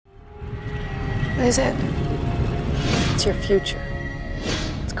What is it? It's your future.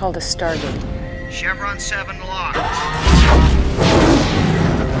 It's called a Stargate. Chevron 7 locked.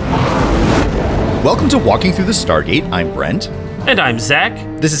 Welcome to Walking Through the Stargate. I'm Brent. And I'm Zach.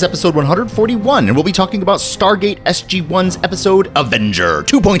 This is episode 141, and we'll be talking about Stargate SG-1's episode Avenger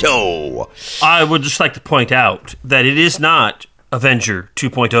 2.0. I would just like to point out that it is not Avenger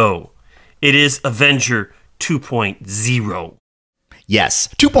 2.0. It is Avenger 2.0. Yes,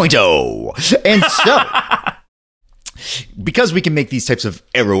 2.0. And so, because we can make these types of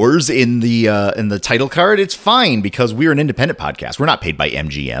errors in the title card, it's fine because we're an independent podcast. We're not paid by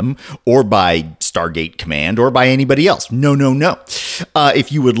MGM or by Stargate Command or by anybody else. No. If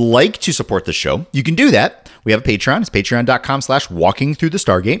you would like to support the show, you can do that. We have a Patreon. It's patreon.com/walking through the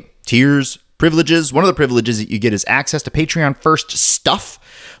Stargate. Tiers, privileges. One of the privileges that you get is access to Patreon first stuff.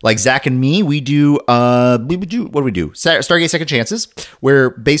 Like Zach and me, we do what do we do? Stargate Second Chances,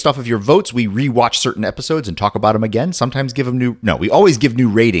 where based off of your votes, we rewatch certain episodes and talk about them again. Sometimes give them we always give new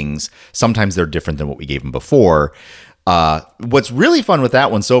ratings. Sometimes they're different than what we gave them before. What's really fun with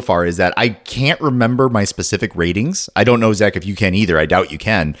that one so far is that I can't remember my specific ratings. I don't know, Zach, if you can either. I doubt you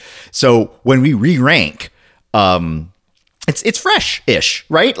can. So when we re-rank, it's fresh-ish,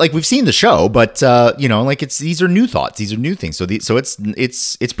 right? Like we've seen the show, but these are new thoughts, these are new things. So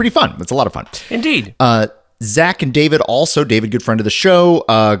it's pretty fun. It's a lot of fun. Indeed. Zach and David, good friend of the show,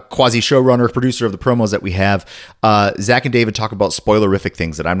 quasi showrunner, producer of the promos that we have. Zach and David talk about spoilerific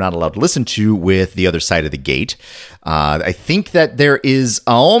things that I'm not allowed to listen to with The Other Side of the Gate. I think that there is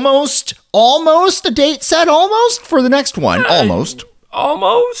almost a date set for the next one.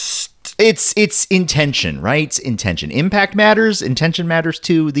 Almost. It's intention, right? Intention. Impact matters. Intention matters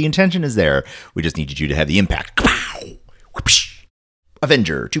too. The intention is there. We just needed you to have the impact.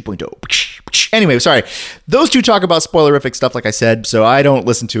 Avenger 2.0. Anyway, sorry. Those two talk about spoilerific stuff, like I said, so I don't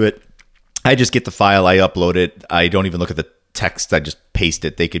listen to it. I just get the file. I upload it. I don't even look at the text. I just paste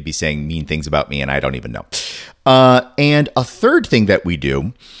it. They could be saying mean things about me, and I don't even know. And a third thing that we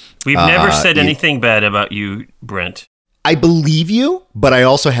do. We've never said anything bad about you, Brent. I believe you, but I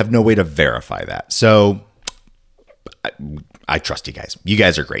also have no way to verify that. So I trust you guys. You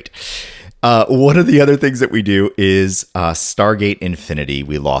guys are great. One of the other things that we do is Stargate Infinity.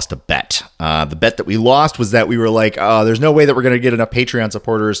 We lost a bet. The bet that we lost was that we were like, there's no way that we're going to get enough Patreon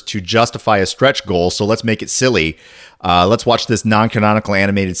supporters to justify a stretch goal, so let's make it silly. Let's watch this non-canonical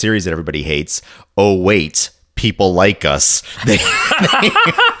animated series that everybody hates. Oh, wait. People like us. They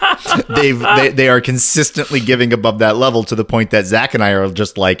are consistently giving above that level to the point that Zach and I are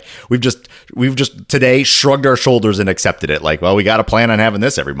just like, we've just today shrugged our shoulders and accepted it. Like, well, we got to plan on having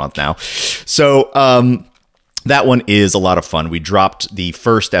this every month now. So that one is a lot of fun. We dropped the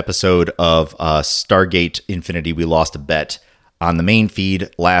first episode of Stargate Infinity. We lost a bet on the main feed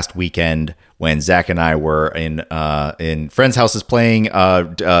last weekend when Zach and I were in friends' houses playing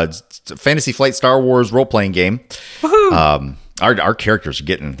Fantasy Flight Star Wars role playing game. Woohoo! Our characters are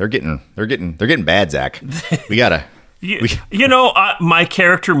getting bad, Zach. We gotta. My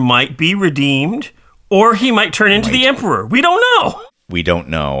character might be redeemed, or he might turn into the Emperor. We don't know. We don't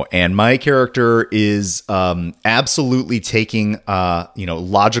know. And my character is absolutely taking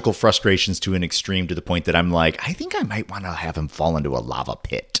logical frustrations to an extreme, to the point that I'm like, I think I might want to have him fall into a lava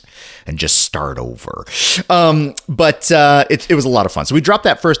pit and just start over. But it was a lot of fun. So we dropped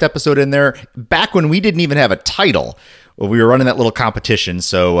that first episode in there back when we didn't even have a title. Well, we were running that little competition.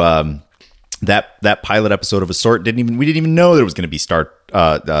 So that pilot episode of a sort we didn't even know there was going to be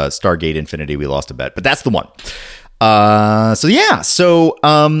Stargate Infinity. We lost a bet, but that's the one.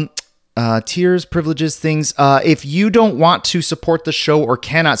 Tiers, privileges, things. If you don't want to support the show or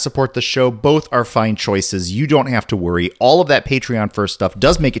cannot support the show, both are fine choices. You don't have to worry. All of that Patreon first stuff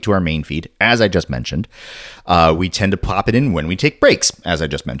does make it to our main feed, as I just mentioned. We tend to pop it in when we take breaks, as I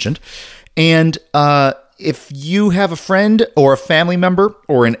just mentioned. And if you have a friend or a family member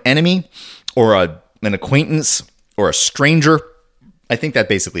or an enemy or an acquaintance or a stranger, I think that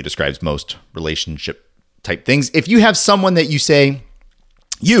basically describes most relationship type things. If you have someone that you say,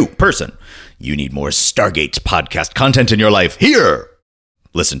 you need more Stargate podcast content in your life, here,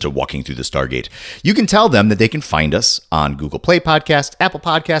 listen to Walking Through the Stargate. You can tell them that they can find us on Google Play Podcasts, Apple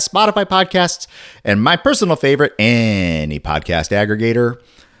Podcasts, Spotify Podcasts, and my personal favorite, any podcast aggregator.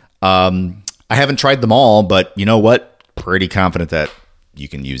 I haven't tried them all, but you know what? Pretty confident that you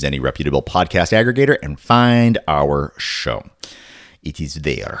can use any reputable podcast aggregator and find our show. It is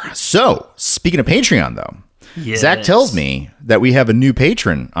there. So, speaking of Patreon, though, yes. Zach tells me that we have a new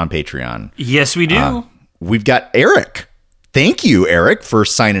patron on Patreon. Yes, we do. We've got Eric. Thank you, Eric, for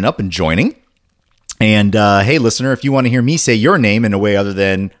signing up and joining. And hey, listener, if you want to hear me say your name in a way other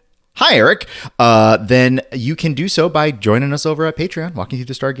than Hi, Eric. Then you can do so by joining us over at Patreon,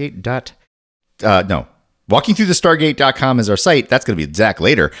 walkingthroughthestargate.com is our site. That's going to be Zach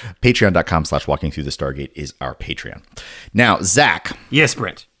later. Patreon.com/walkingthroughthestargate is our Patreon. Now, Zach. Yes,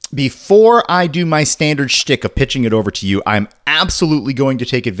 Brent. Before I do my standard shtick of pitching it over to you, I'm absolutely going to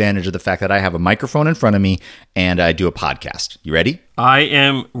take advantage of the fact that I have a microphone in front of me and I do a podcast. You ready? I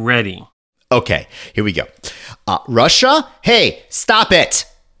am ready. Okay, here we go. Russia, hey, stop it.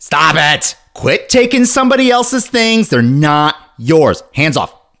 Stop it. Quit taking somebody else's things. They're not yours. Hands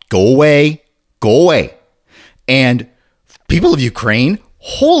off. Go away. Go away. And people of Ukraine,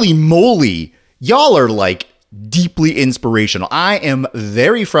 holy moly, y'all are like deeply inspirational. I am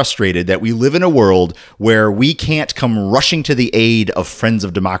very frustrated that we live in a world where we can't come rushing to the aid of friends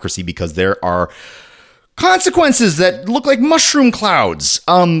of democracy because there are consequences that look like mushroom clouds.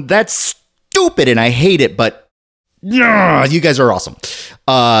 That's stupid and I hate it, but you guys are awesome.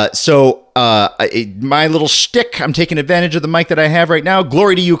 So my little shtick, I'm taking advantage of the mic that I have right now.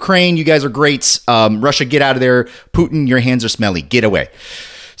 Glory to Ukraine. You guys are great. Russia, get out of there. Putin, your hands are smelly. Get away.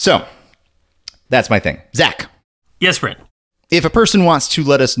 So that's my thing. Zach. Yes, Brent. If a person wants to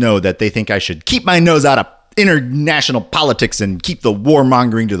let us know that they think I should keep my nose out of international politics and keep the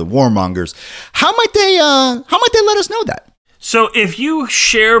warmongering to the warmongers, how might they let us know that? So if you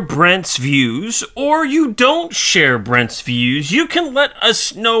share Brent's views or you don't share Brent's views, you can let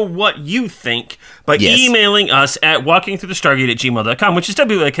us know what you think by emailing us at walkingthroughthestargate@gmail.com, which is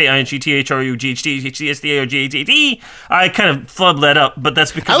WIKINGTHRUGHTHCSDAOGATT. I kind of flubbed that up, but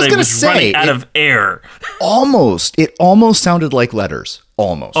that's because I was running out of air. It almost sounded like letters.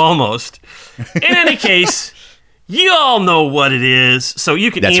 Almost. In any case, you all know what it is, so you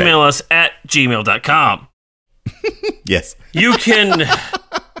can email us at gmail.com. Yes. You can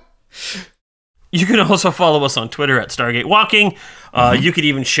also follow us on Twitter at Stargate Walking. You could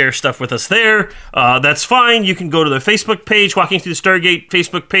even share stuff with us there. That's fine. You can go to the Facebook page, Walking Through the Stargate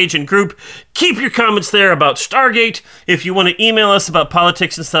Facebook page and group. Keep your comments there about Stargate. If you want to email us about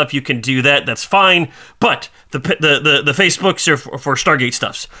politics and stuff, you can do that. That's fine. But the Facebooks are for Stargate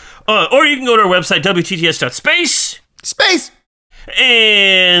stuffs. Or you can go to our website, WTTS.space. Space.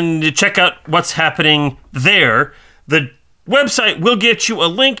 And check out what's happening there. The website will get you a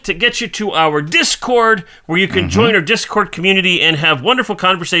link to get you to our Discord, where you can join our Discord community and have wonderful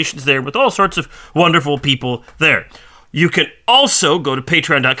conversations there with all sorts of wonderful people there. You can also go to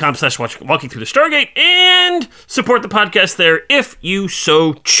patreon.com/walking through the Stargate and support the podcast there if you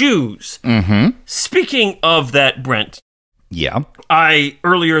so choose. Speaking of that, Brent. Yeah. I,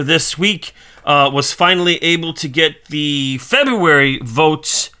 earlier this week, was finally able to get the February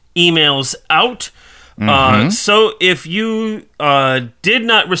votes emails out. So if you did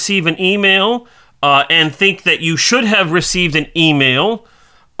not receive an email and think that you should have received an email,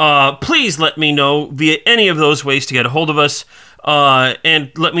 please let me know via any of those ways to get a hold of us,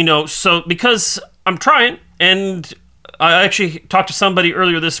 and let me know. So because I'm trying, and I actually talked to somebody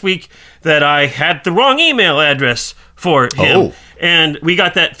earlier this week that I had the wrong email address for him. And we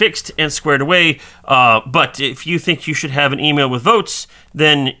got that fixed and squared away. But if you think you should have an email with votes,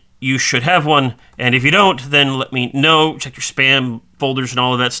 then you should have one. And if you don't, then let me know. Check your spam folders and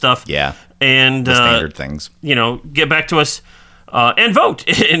all of that stuff. Yeah. And the standard things. Get back to us and vote.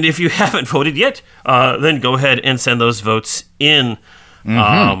 And if you haven't voted yet, then go ahead and send those votes in.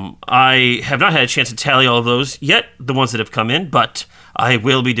 I have not had a chance to tally all of those yet, the ones that have come in, but I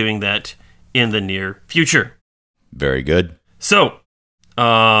will be doing that in the near future. Very good. So,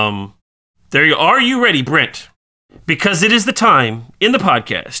 there you are. Are you ready, Brent? Because it is the time in the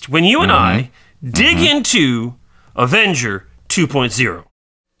podcast when you and I dig into Avenger 2.0.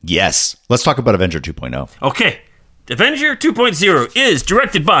 Yes. Let's talk about Avenger 2.0. Okay. Avenger 2.0 is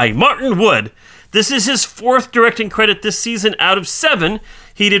directed by Martin Wood. This is his 4th directing credit this season out of 7.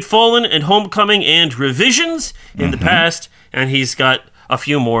 He did Fallen and Homecoming and Revisions in the past, and he's got a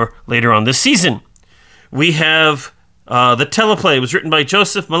few more later on this season. We have the teleplay was written by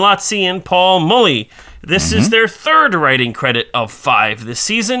Joseph Malazzi and Paul Mully. This is their 3rd writing credit of 5 this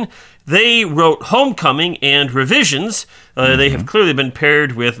season. They wrote Homecoming and Revisions. They have clearly been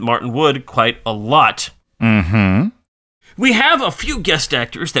paired with Martin Wood quite a lot. We have a few guest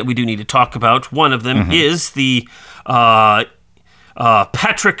actors that we do need to talk about. One of them is the Patrick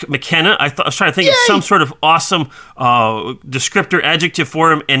McKenna. I was trying to think of some sort of awesome descriptor adjective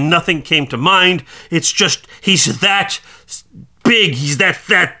for him, and nothing came to mind. It's just he's that big. He's that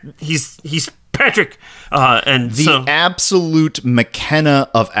fat. He's Patrick. And the absolute McKenna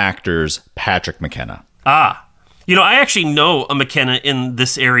of actors, Patrick McKenna. I actually know a McKenna in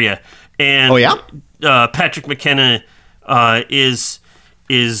this area, and Patrick McKenna is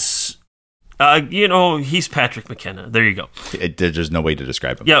He's Patrick McKenna. There you go. There's no way to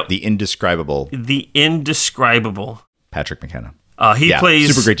describe him. Yep. The indescribable Patrick McKenna. He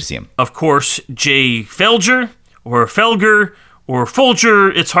plays... super great to see him. Of course, Jay Felger, or Felger, or Folger.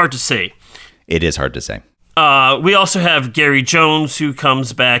 It's hard to say. It is hard to say. We also have Gary Jones, who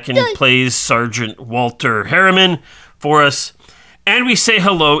comes back and plays Sergeant Walter Harriman for us. And we say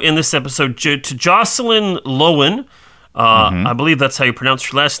hello in this episode to Jocelyn Lowen. I believe that's how you pronounce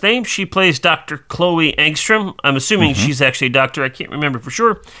her last name. She plays Dr. Chloe Angstrom. I'm assuming she's actually a doctor. I can't remember for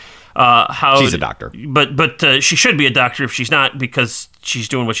sure. She's a doctor. But she should be a doctor if she's not, because she's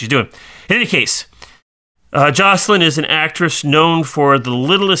doing what she's doing. In any case, Jocelyn is an actress known for The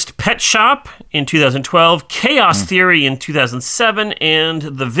Littlest Pet Shop in 2012, Chaos Theory in 2007, and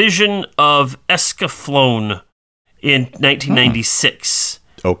The Vision of Escaflowne in 1996.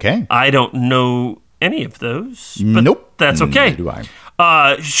 Okay. I don't know any of those. But nope. That's okay. Neither do I.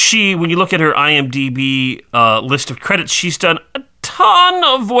 When you look at her IMDb list of credits, she's done a ton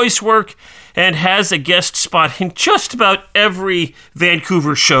of voice work and has a guest spot in just about every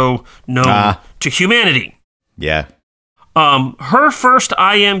Vancouver show known to humanity. Yeah. Her first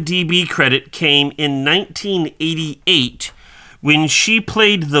IMDb credit came in 1988 when she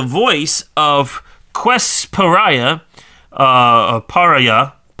played the voice of Quest Pariah, not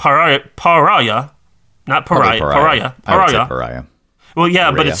Pariah. I would say Pariah. Well, yeah,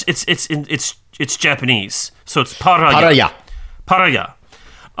 Pariah. but it's Japanese, so it's Pariah. Pariah.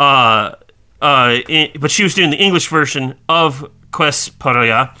 But she was doing the English version of Quest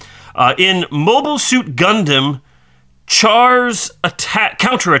Pariah in Mobile Suit Gundam Char's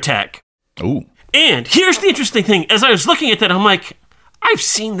Counterattack. Ooh. And here's the interesting thing. As I was looking at that, I'm like, I've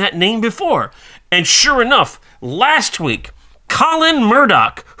seen that name before. And sure enough, last week, Colin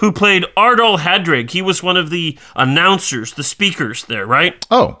Murdoch, who played Ardal Hadrig, he was one of the announcers, the speakers there, right?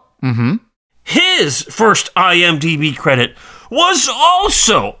 Oh, mm-hmm. His first IMDb credit was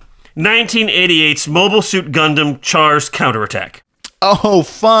also 1988's Mobile Suit Gundam Char's Counterattack. Oh,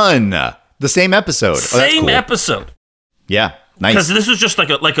 fun. The same episode. Same episode. Yeah, nice. Because this was just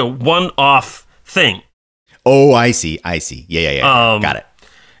like a one-off thing. Oh, I see. Yeah. Got it.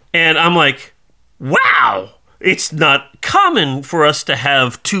 And I'm like, wow, it's not common for us to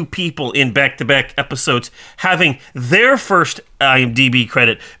have two people in back-to-back episodes having their first IMDb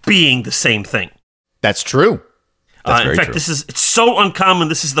credit being the same thing. That's true. That's in fact, true. it's so uncommon.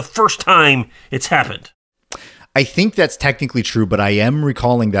 This is the first time it's happened. I think that's technically true, but I am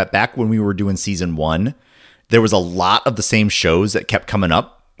recalling that back when we were doing season 1, there was a lot of the same shows that kept coming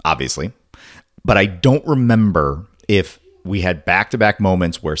up, obviously. But I don't remember if we had back-to-back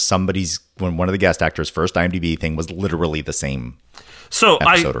moments where when one of the guest actors' first IMDb thing was literally the same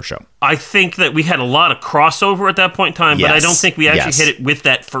episode or show. I think that we had a lot of crossover at that point in time, but I don't think we actually hit it with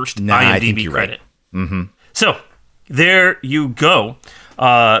that first IMDb credit. Right. Mm-hmm. So, there you go.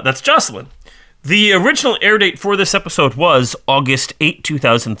 That's Jocelyn. The original air date for this episode was August 8,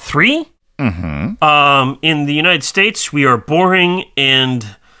 2003. Mm-hmm. In the United States, we are boring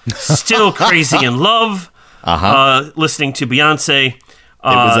and still crazy in love. Listening to Beyonce. It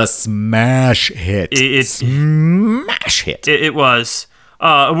was a smash hit. Smash hit. It was.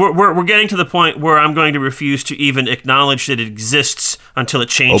 We're getting to the point where I'm going to refuse to even acknowledge that it exists until it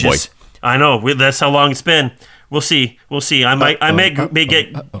changes. Oh boy. I know. That's how long it's been. We'll see. I may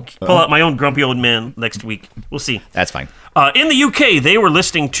pull out my own grumpy old man next week. We'll see. That's fine. In the UK, they were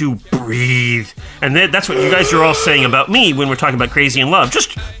listening to Breathe. And that's what you guys are all saying about me when we're talking about Crazy in Love.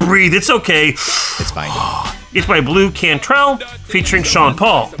 Just breathe. It's okay. It's fine. It's by Blue Cantrell featuring Sean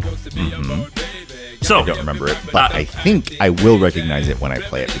Paul. Mm-hmm. So, I don't remember it, but I think I will recognize it when I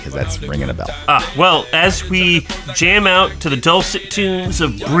play it because that's ringing a bell. Well, as we jam out to the dulcet tunes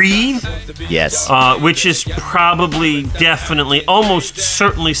of Breathe, yes, which is probably, definitely, almost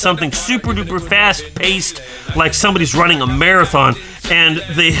certainly something super duper fast paced, like somebody's running a marathon and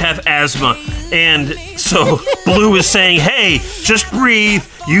they have asthma. And so Blue is saying, hey, just breathe,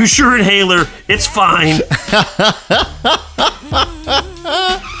 use your inhaler, it's fine.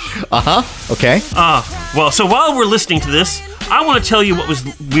 Okay. Well, so while we're listening to this, I want to tell you what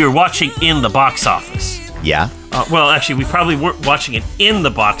we were watching in the box office. Yeah. Well, actually, we probably weren't watching it in the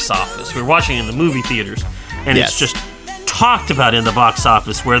box office. We were watching it in the movie theaters, and it's just talked about in the box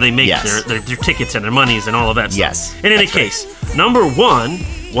office where they make their tickets and their monies and all of that stuff. Yes. In any case, number one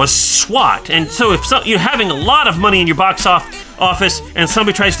was SWAT. And so if you're having a lot of money in your box office office and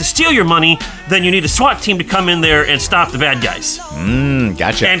somebody tries to steal your money, then you need a SWAT team to come in there and stop the bad guys.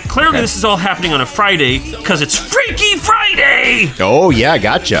 Gotcha. And clearly this is all happening on a Friday because it's Freaky Friday. Oh, yeah,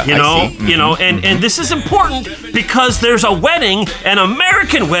 gotcha. You know, I see. and this is important because there's a wedding, an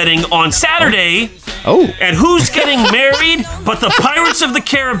American wedding on Saturday. Oh. And who's getting married but the Pirates of the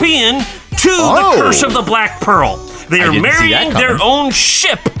Caribbean to the Curse of the Black Pearl. They are didn't see that marrying their coming. own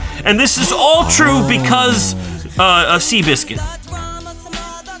ship. And this is all true because a Seabiscuit.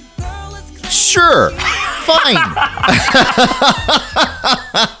 Sure. Fine.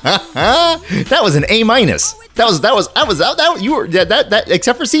 That was an A-. That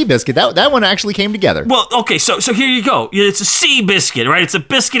except for Seabiscuit, that one actually came together. Well, okay, so here you go. It's a sea biscuit, right? It's a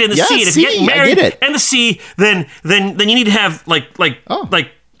biscuit in the Yeah, sea. And if sea, you get I married get it. in the sea, then you need to have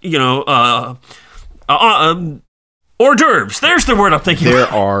hors d'oeuvres. There's the word I'm thinking. There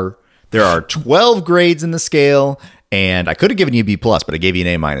are 12 grades in the scale, and I could have given you a B+, but I gave you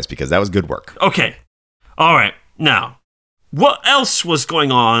an A- because that was good work. Okay. All right. Now, what else was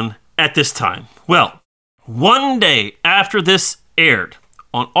going on at this time? Well, one day after this aired,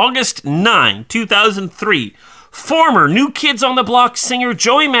 on August 9, 2003, former New Kids on the Block singer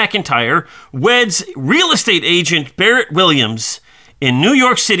Joey McIntyre weds real estate agent Barrett Williams in New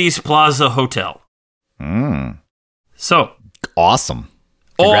York City's Plaza Hotel. So, Awesome.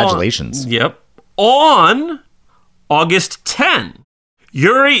 Congratulations. On August 10,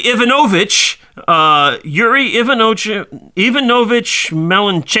 Yuri Ivanovich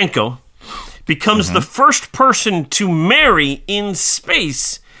Melenchenko becomes the first person to marry in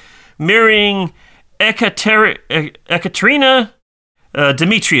space, marrying Ekaterina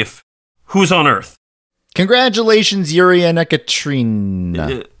Dmitriev, who's on Earth. Congratulations, Yuri and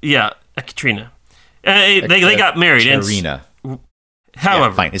Ekaterina. Ekaterina. They got married. Ekaterina.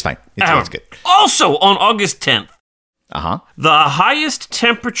 However, It's fine. It's good. Also on August 10th, the highest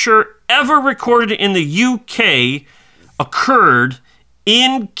temperature ever recorded in the UK occurred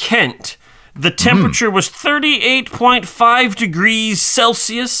in Kent. The temperature was 38.5 degrees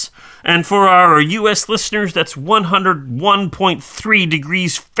Celsius, and for our US listeners, that's 101.3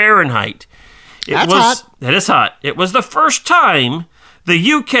 degrees Fahrenheit. That's hot. That is hot. It was the first time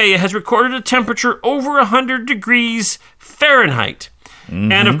the UK has recorded a temperature over 100 degrees Fahrenheit.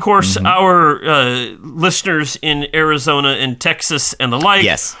 And of course, our listeners in Arizona and Texas and the like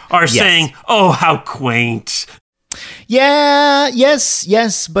are saying, "Oh, how quaint!"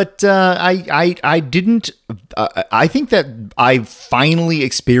 Yes, but I didn't. I think that I finally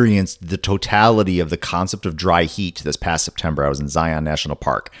experienced the totality of the concept of dry heat this past September. I was in Zion National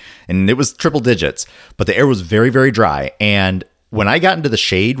Park, and it was triple digits, but the air was very, very dry. And when I got into the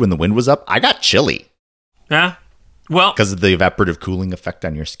shade, when the wind was up, I got chilly. Yeah. Well, because of the evaporative cooling effect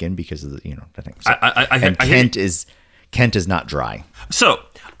on your skin, because of the the thing. So, Kent is not dry. So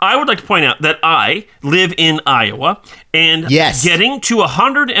I would like to point out that I live in Iowa, and getting to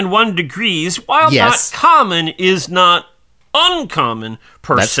 101 degrees, while not common, is not uncommon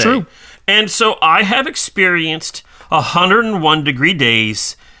per se. That's true. And so I have experienced 101 degree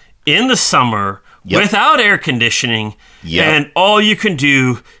days in the summer without air conditioning, and all you can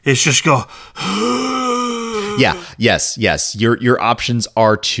do is just go. Yes. Your options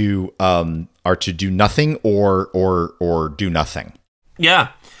are to do nothing or do nothing. Yeah.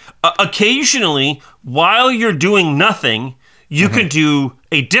 Occasionally, while you're doing nothing, you can do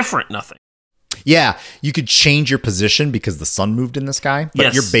a different nothing. Yeah, you could change your position because the sun moved in the sky,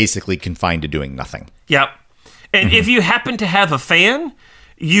 but you're basically confined to doing nothing. Yep. And if you happen to have a fan,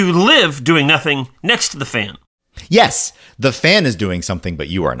 you live doing nothing next to the fan. Yes, the fan is doing something, but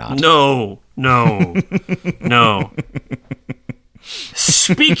you are not. No.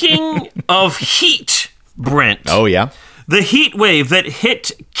 Speaking of heat, Brent. Oh, yeah? The heat wave that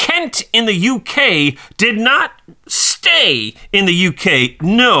hit Kent in the UK did not stay in the UK.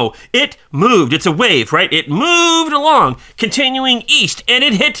 No, it moved. It's a wave, right? It moved along, continuing east, and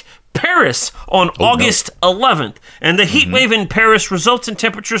it hit Paris on August 11th. And the heat wave in Paris results in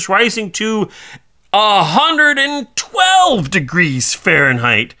temperatures rising to 112 degrees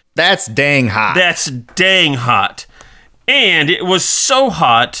Fahrenheit. That's dang hot. And it was so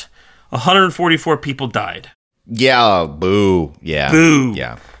hot, 144 people died. Yeah, boo. Yeah. Boo.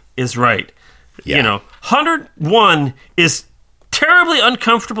 Yeah. Is right. Yeah. 101 is terribly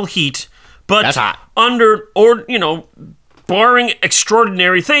uncomfortable heat, but that's hot. Barring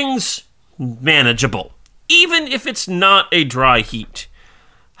extraordinary things, manageable. Even if it's not a dry heat.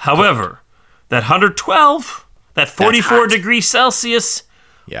 However, that 112, that 44 degrees Celsius,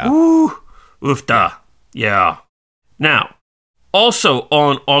 oofda. Yeah. Now, also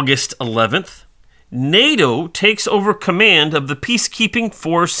on August 11th, NATO takes over command of the peacekeeping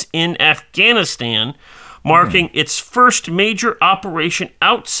force in Afghanistan, marking its first major operation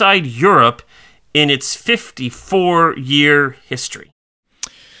outside Europe in its 54-year history.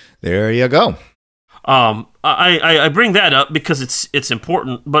 There you go. I bring that up because it's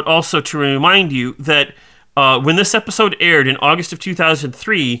important, but also to remind you that when this episode aired in August of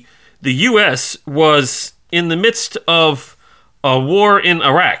 2003, the U.S. was in the midst of a war in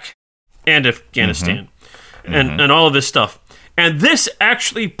Iraq and Afghanistan and all of this stuff. And this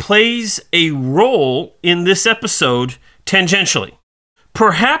actually plays a role in this episode tangentially.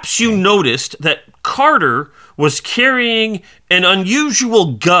 Perhaps you noticed that Carter was carrying an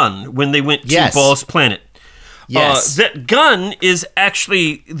unusual gun when they went to Ball's Planet. Yes. That gun is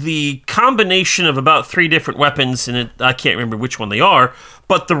actually the combination of about 3 different weapons, and I can't remember which one they are.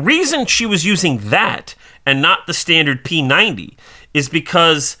 But the reason she was using that and not the standard P90 is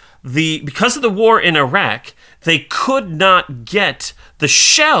because of the war in Iraq, they could not get the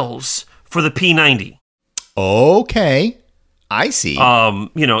shells for the P90. Okay. I see.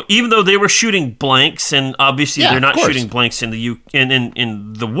 Even though they were shooting blanks, and obviously they're not shooting blanks in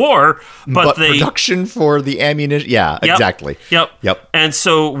the war, but they production for the ammunition. Yeah, exactly. Yep. And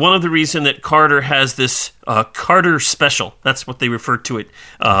so one of the reason that Carter has this Carter Special, that's what they referred to it,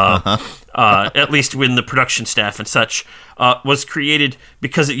 at least when the production staff and such, was created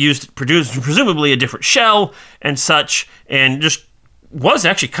because it produced presumably a different shell and such, and just was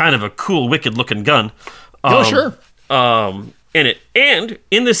actually kind of a cool, wicked looking gun. Sure. In it. And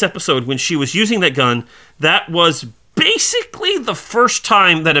in this episode, when she was using that gun, that was basically the first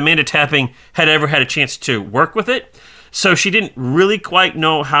time that Amanda Tapping had ever had a chance to work with it. So she didn't really quite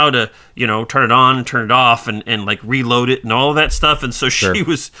know how to, turn it on and turn it off and like reload it and all of that stuff. And so she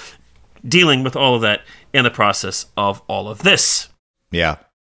was dealing with all of that in the process of all of this. Yeah.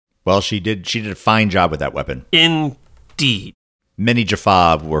 Well, she did a fine job with that weapon. Indeed. Many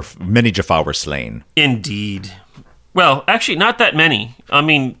Jaffa were slain. Indeed. Well, actually, not that many. I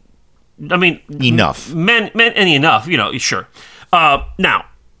mean, enough. Many enough. Sure. Now,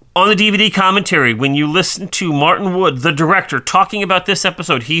 on the DVD commentary, when you listen to Martin Wood, the director, talking about this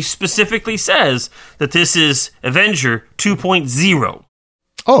episode, he specifically says that this is Avenger 2.0.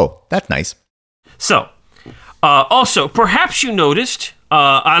 Oh, that's nice. So, also, perhaps you noticed,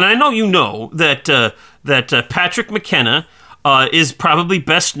 and I know you know that Patrick McKenna is probably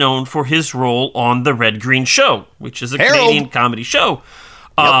best known for his role on The Red Green Show, which is a Canadian comedy show.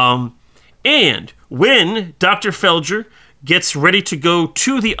 Yep. And when Dr. Felger gets ready to go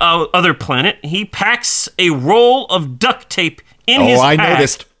to the other planet, he packs a roll of duct tape in his pack.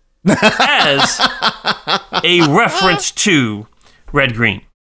 Noticed. As a reference to Red Green.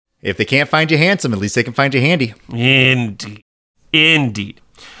 If they can't find you handsome, at least they can find you handy. Indeed.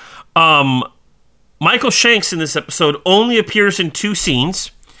 Michael Shanks in this episode only appears in 2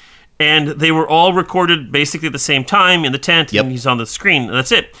 scenes, and they were all recorded basically at the same time in the tent, and he's on the screen.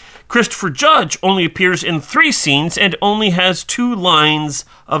 That's it. Christopher Judge only appears in 3 scenes and only has 2 lines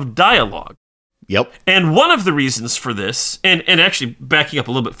of dialogue. Yep. And one of the reasons for this, and actually backing up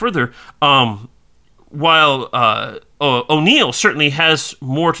a little bit further, while O'Neill certainly has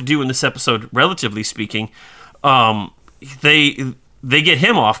more to do in this episode, relatively speaking, they get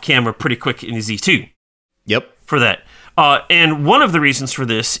him off camera pretty quick in Z2. Yep. For that. And one of the reasons for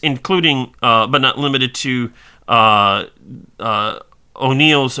this, including, but not limited to,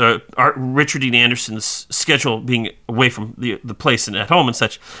 O'Neill's, Richard Dean Anderson's schedule being away from the place and at home and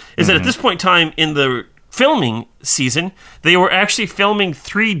such, is that at this point in time in the filming season, they were actually filming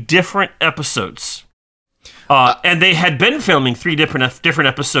 3 different episodes. And they had been filming 3 different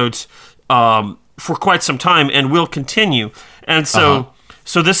episodes for quite some time and will continue. And so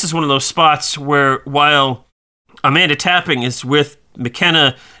this is one of those spots where while Amanda Tapping is with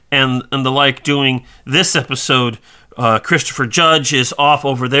McKenna and the like doing this episode, Christopher Judge is off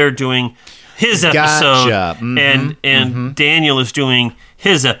over there doing his episode. Gotcha. And Daniel is doing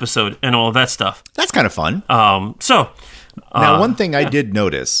his episode and all of that stuff. That's kind of fun. Now, one thing I did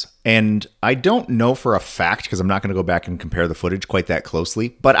notice, and I don't know for a fact because I'm not going to go back and compare the footage quite that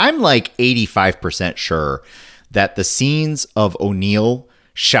closely, but I'm like 85% sure that the scenes of O'Neill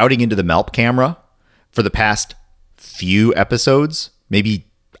shouting into the Melp camera for the past few episodes, maybe,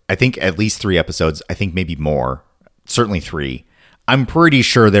 I think at least 3 episodes, I think maybe more, certainly 3, I'm pretty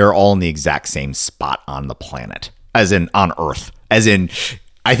sure they're all in the exact same spot on the planet, as in on Earth, as in...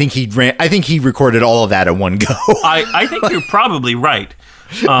 I think he recorded all of that in one go. I think you're probably right.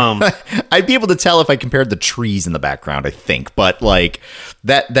 I'd be able to tell if I compared the trees in the background, I think. But like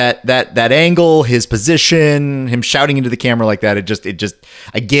that angle, his position, him shouting into the camera like that, it just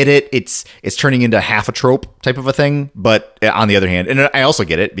I get it. It's turning into half a trope type of a thing. But on the other hand, and I also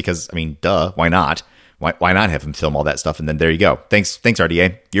get it because I mean, duh, why not? Why not have him film all that stuff? And then there you go. Thanks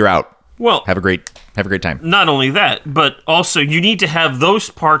RDA. You're out. Well, have a great time. Not only that, but also you need to have those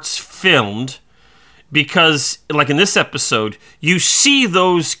parts filmed because, like in this episode, you see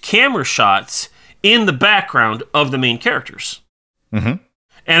those camera shots in the background of the main characters. Mm-hmm.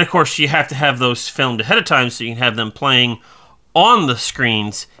 And of course, you have to have those filmed ahead of time so you can have them playing on the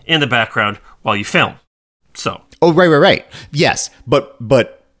screens in the background while you film. So. Oh, right. Yes, but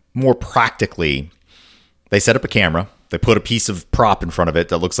more practically, they set up a camera. They put a piece of prop in front of it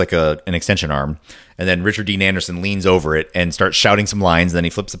that looks like an extension arm. And then Richard Dean Anderson leans over it and starts shouting some lines. And then he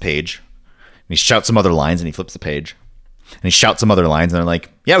flips a page. And he shouts some other lines and he flips the page. And he shouts some other lines. And they're like,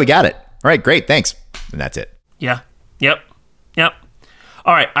 yeah, we got it. All right, great. Thanks. And that's it. Yeah. Yep.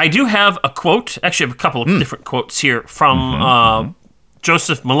 All right. I do have a quote. Actually, I have a couple of different quotes here from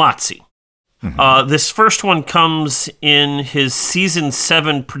Joseph Malazzi. This first one comes in his season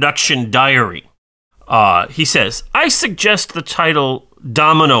 7 production diary. He says, I suggest the title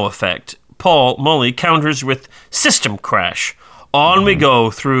Domino Effect. Paul Mully counters with System Crash. On we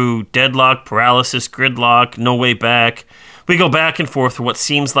go through deadlock, paralysis, gridlock, no way back. We go back and forth for what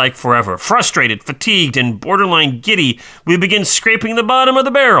seems like forever. Frustrated, fatigued, and borderline giddy, we begin scraping the bottom of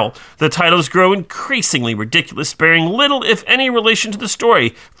the barrel. The titles grow increasingly ridiculous, bearing little, if any, relation to the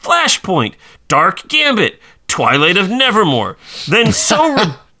story. Flashpoint, Dark Gambit, Twilight of Nevermore. Then so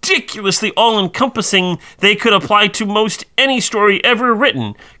ridiculously all-encompassing they could apply to most any story ever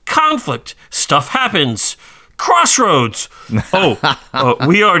written. Conflict, Stuff Happens, Crossroads.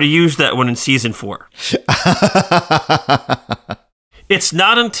 We already used that one in season 4. It's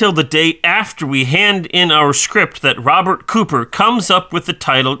not until the day after we hand in our script that Robert Cooper comes up with the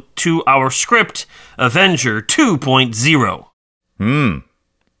title to our script, Avenger 2.0.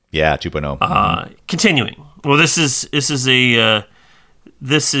 Yeah, 2.0. Continuing. Well, this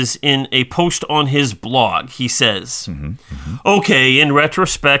is in a post on his blog. He says, Okay, in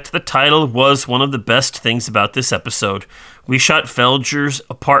retrospect, the title was one of the best things about this episode. We shot Felger's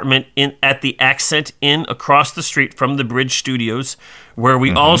apartment at the Accent Inn across the street from the Bridge Studios, where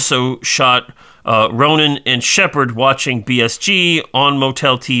we also shot Ronan and Shepard watching BSG on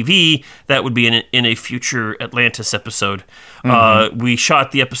Motel TV. That would be in a future Atlantis episode. We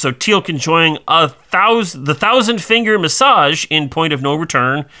shot the episode Teal'c enjoying the 1,000-finger massage in Point of No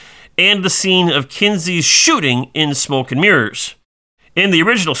Return, and the scene of Kinsey's shooting in Smoke and Mirrors. In the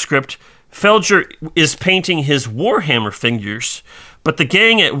original script, Felger is painting his Warhammer figures, but the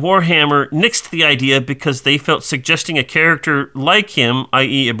gang at Warhammer nixed the idea because they felt suggesting a character like him,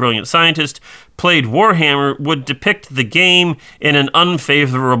 i.e. a brilliant scientist, played Warhammer would depict the game in an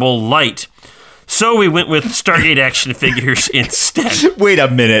unfavorable light. So we went with Stargate action figures instead. Wait a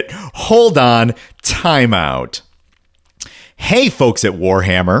minute. Hold on. Time out. Hey, folks at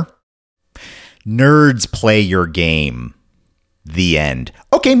Warhammer. Nerds play your game. The end.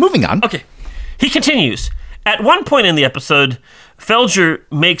 Okay, moving on. Okay. He continues. At one point in the episode, Felger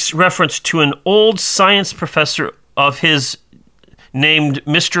makes reference to an old science professor of his named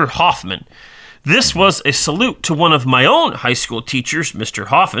Mr. Hoffman. This was a salute to one of my own high school teachers, Mr.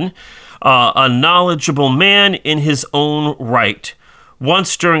 Hoffman, a knowledgeable man in his own right.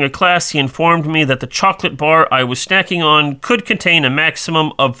 Once during a class, he informed me that the chocolate bar I was snacking on could contain a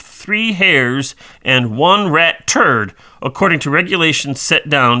maximum of 3 hairs and 1 rat turd, according to regulations set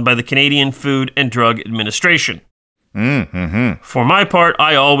down by the Canadian Food and Drug Administration. For my part,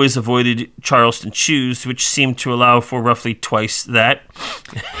 I always avoided Charleston Chews, which seemed to allow for roughly twice that.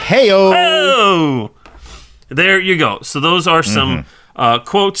 Hey-o! Oh! There you go. So those are some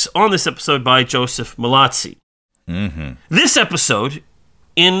quotes on this episode by Joseph Malazzi. This episode,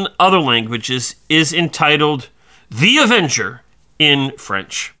 in other languages, is entitled The Avenger in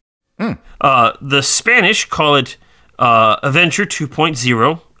French. The Spanish call it Avenger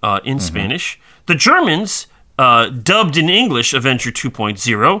 2.0 in Spanish. The Germans dubbed in English Avenger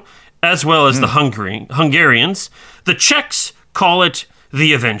 2.0, as well as the Hungarians. The Czechs call it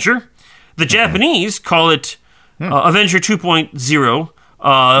The Avenger. The Japanese call it Avenger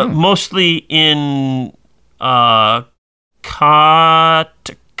 2.0, mostly in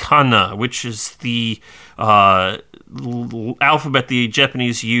katakana, which is the alphabet the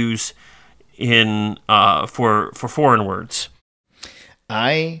Japanese use in for foreign words.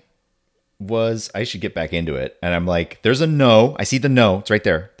 I I should get back into it. And I'm like, there's a no. I see the no. It's right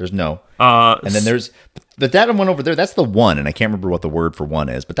there. There's no. And then there's, but that one over there, that's the one. And I can't remember what the word for one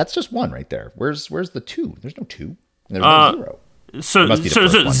is, but that's just one right there. Where's the two? There's no two. And there's no zero. So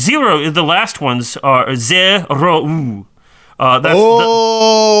zero, the last ones are zero.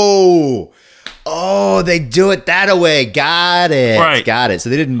 Oh, they do it that way. Got it. Right. Got it. So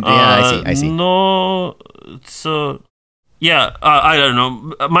they didn't. Yeah, I see. No, so yeah, I don't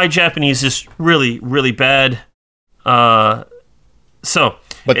know. My Japanese is really, really bad. But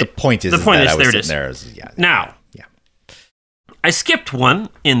the point is, there it is. Now, I skipped one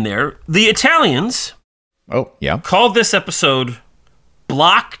in there. The Italians. Oh, yeah. Called this episode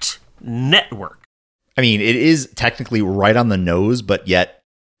Blocked Network. I mean, it is technically right on the nose, but yet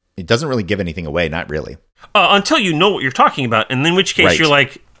it doesn't really give anything away. Not really. Until you know what you're talking about, and in which case you're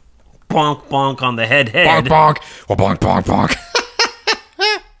like, bonk, bonk on the head. Bonk, bonk. Well, bonk, bonk, bonk.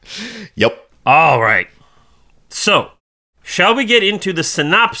 Yep. All right. So, shall we get into the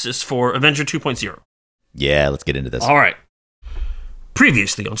synopsis for Avenger 2.0? Yeah, let's get into this. All right.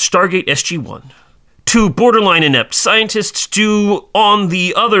 Previously on Stargate SG-1, two borderline inept scientists do, on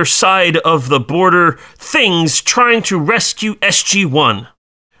the other side of the border, things trying to rescue SG-1.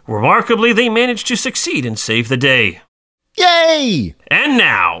 Remarkably, they manage to succeed and save the day. Yay! And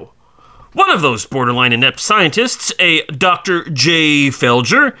now, one of those borderline inept scientists, a Dr. J.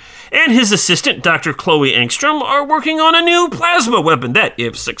 Felger, and his assistant, Dr. Chloe Engstrom, are working on a new plasma weapon that,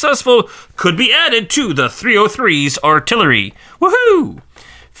 if successful, could be added to the 303's artillery. Woohoo!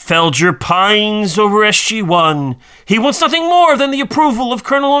 Felger pines over SG-1. He wants nothing more than the approval of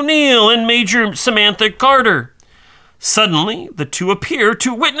Colonel O'Neill and Major Samantha Carter. Suddenly, the two appear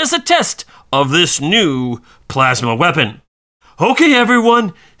to witness a test of this new plasma weapon. Okay,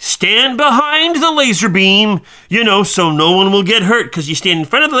 everyone, stand behind the laser beam, so no one will get hurt, because you stand in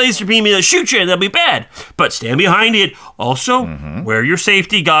front of the laser beam, it'll shoot you, and that'll be bad. But stand behind it. Also, wear your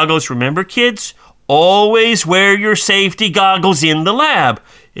safety goggles. Remember, kids, always wear your safety goggles in the lab.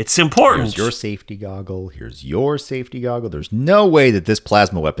 It's important. Here's your safety goggle. Here's your safety goggle. There's no way that this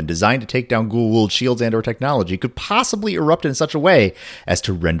plasma weapon designed to take down Goa'uld shields and/or technology could possibly erupt in such a way as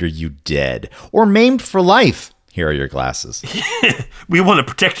to render you dead or maimed for life. Here are your glasses. We want to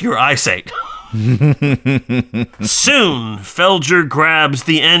protect your eyesight. Soon, Felger grabs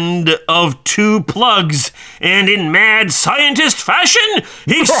the end of two plugs, and in mad scientist fashion,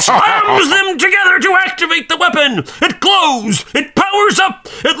 he slams them together to activate the weapon. It glows. It powers up.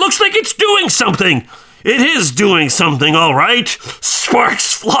 It looks like it's doing something. It is doing something, all right.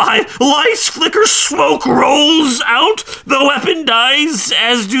 Sparks fly, lights flicker, smoke rolls out. The weapon dies,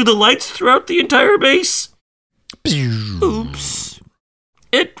 as do the lights throughout the entire base. Oops.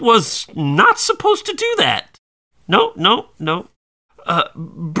 It was not supposed to do that. No.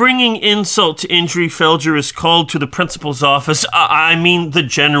 Bringing insult to injury, Felger is called to the principal's office. The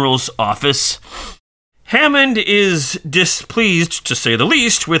general's office. Hammond is displeased, to say the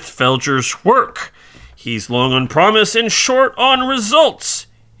least, with Felger's work. He's long on promise and short on results.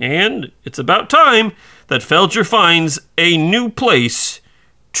 And it's about time that Felger finds a new place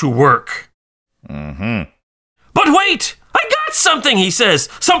to work. But wait! I got something, he says.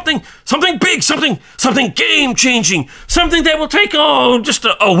 Something big, something game-changing. Something that will take, just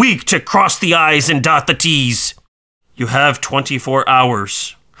a week to cross the I's and dot the T's. You have 24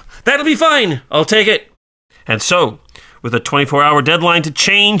 hours. That'll be fine. I'll take it. And so, with a 24-hour deadline to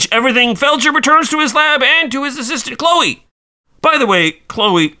change everything, Felger returns to his lab and to his assistant, Chloe. By the way,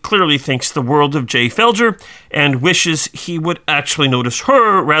 Chloe clearly thinks the world of J. Felger and wishes he would actually notice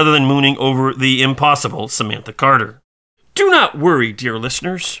her rather than mooning over the impossible Samantha Carter. Do not worry, dear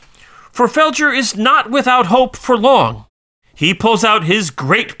listeners, for Felger is not without hope for long. He pulls out his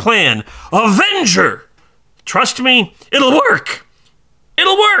great plan, Avenger! Trust me, it'll work!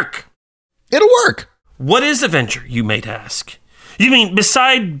 It'll work! It'll work! What is Avenger, you might ask? You mean,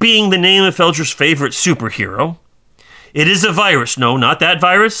 beside being the name of Felger's favorite superhero, it is a virus. No, not that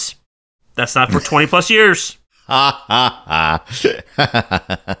virus. That's not for 20 plus years. It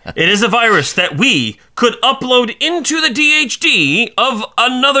is a virus that we could upload into the DHD of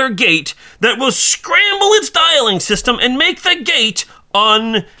another gate that will scramble its dialing system and make the gate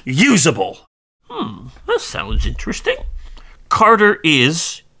unusable. That sounds interesting. Carter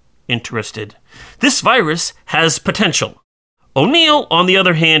is interested. This virus has potential. O'Neill, on the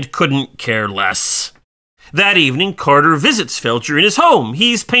other hand, couldn't care less. That evening, Carter visits Felger in his home.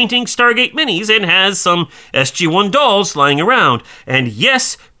 He's painting Stargate minis and has some SG-1 dolls lying around. And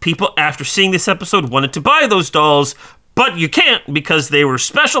yes, people after seeing this episode wanted to buy those dolls, but you can't because they were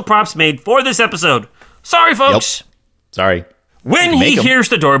special props made for this episode. Sorry, folks. Yep. Sorry. When he hears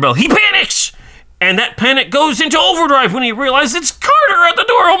the doorbell, he panics! And that panic goes into overdrive when he realizes it's Carter at the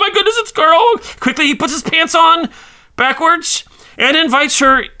door. Oh my goodness, it's Carter. Oh, quickly, he puts his pants on backwards and invites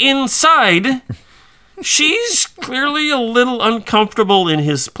her inside. She's clearly a little uncomfortable in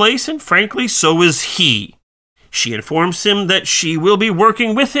his place, and frankly, so is he. She informs him that she will be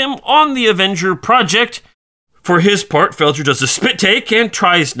working with him on the Avenger project. For his part, Felger does a spit take and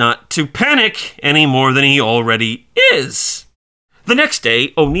tries not to panic any more than he already is. The next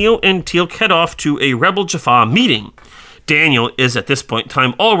day, O'Neill and Teal'c head off to a Rebel Jaffa meeting. Daniel is at this point in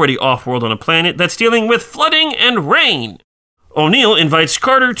time already off-world on a planet that's dealing with flooding and rain. O'Neill invites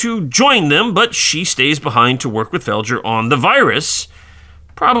Carter to join them, but she stays behind to work with Felger on the virus.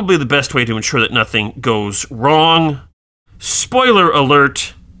 Probably the best way to ensure that nothing goes wrong. Spoiler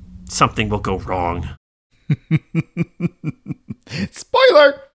alert, something will go wrong.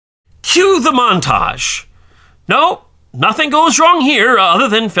 Spoiler! Cue the montage. No, nothing goes wrong here other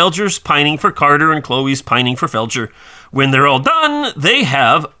than Felger's pining for Carter and Chloe's pining for Felger. When they're all done, they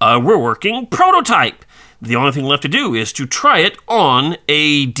have a working prototype. The only thing left to do is to try it on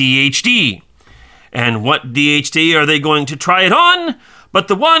a DHD. And what DHD are they going to try it on? But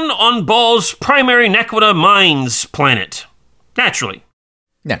the one on Ball's primary Nequita Mines planet. Naturally.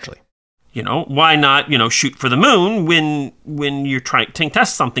 You know, why not, shoot for the moon when you're trying to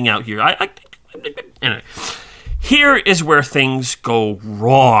test something out here? Anyway. Here is where things go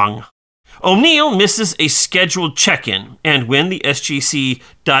wrong. O'Neill misses a scheduled check-in, and when the SGC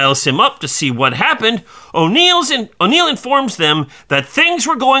dials him up to see what happened, O'Neill informs them that things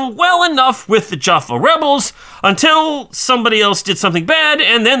were going well enough with the Jaffa rebels until somebody else did something bad,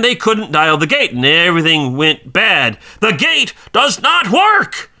 and then they couldn't dial the gate, and everything went bad. The gate does not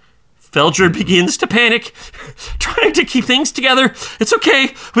work! Felger begins to panic, trying to keep things together. It's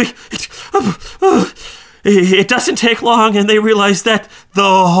okay. It doesn't take long, and they realize that the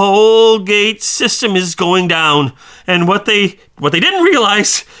whole gate system is going down. And what they didn't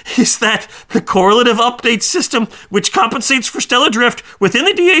realize is that the correlative update system, which compensates for stellar drift within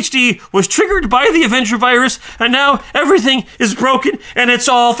the DHD, was triggered by the Avenger virus, and now everything is broken, and it's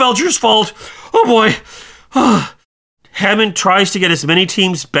all Felger's fault. Oh boy. Hammond tries to get as many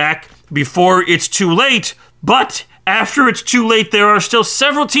teams back before it's too late, but after it's too late, there are still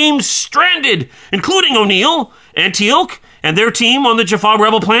several teams stranded, including O'Neill and Teal'c and their team on the Jaffa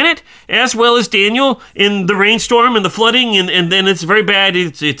Rebel planet, as well as Daniel in the rainstorm and the flooding, and then it's very bad.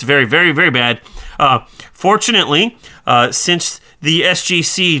 It's very, very, very bad. Fortunately, since the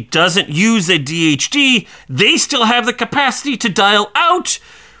SGC doesn't use a DHD, they still have the capacity to dial out.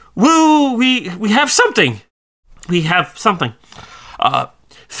 Woo, we have something. We have something.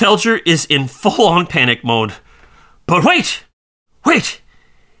 Felger is in full-on panic mode. But wait!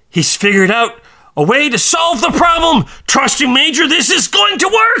 He's figured out a way to solve the problem! Trust me, Major, this is going to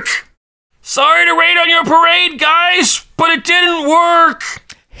work! Sorry to rain on your parade, guys, but it didn't work!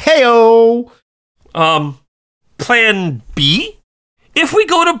 Heyo! Plan B? If we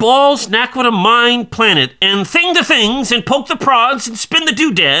go to Ball's Nequita Mine planet and thing the things and poke the prods and spin the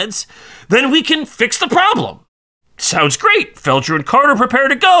doodads, then we can fix the problem. Sounds great. Felger and Carter prepare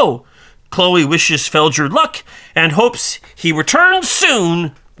to go. Chloe wishes Felger luck and hopes he returns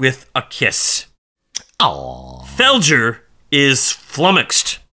soon with a kiss. Aww. Felger is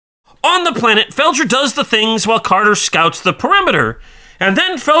flummoxed. On the planet, Felger does the things while Carter scouts the perimeter. And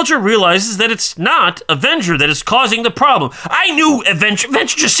then Felger realizes that it's not Avenger that is causing the problem. I knew Avenger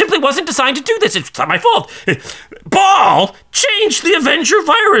just simply wasn't designed to do this. It's not my fault. Ball changed the Avenger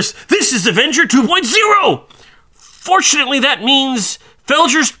virus. This is Avenger 2.0. Unfortunately, that means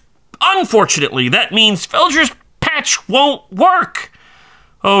Felger's patch won't work.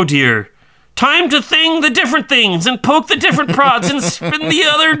 Oh dear. Time to thing the different things and poke the different prods and spin the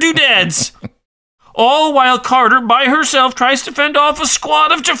other doodads. All while Carter, by herself, tries to fend off a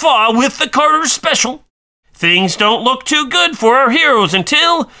squad of Jaffa with the Carter Special. Things don't look too good for our heroes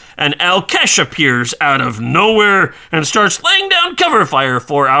until an Alkesh appears out of nowhere and starts laying down cover fire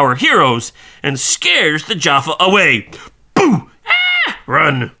for our heroes and scares the Jaffa away. Boo! Ah!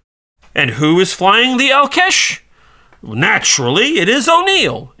 Run! And who is flying the Alkesh? Well, naturally, it is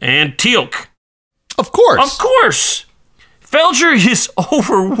O'Neill and Teal'c. Of course. Of course! Felger is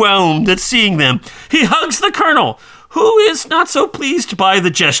overwhelmed at seeing them. He hugs the Colonel, who is not so pleased by the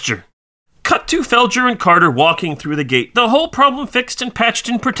gesture. Cut to Felger and Carter walking through the gate. The whole problem fixed and patched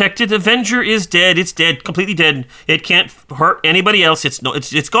and protected. Avenger is dead. It's dead, completely dead. It can't hurt anybody else.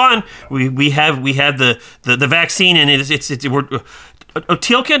 It's gone. We have the vaccine, and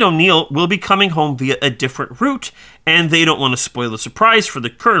Teal'c and O'Neill will be coming home via a different route, and they don't want to spoil the surprise for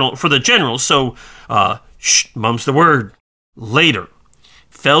the general. So, mum's the word. Later,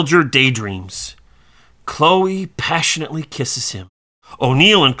 Felger daydreams. Chloe passionately kisses him.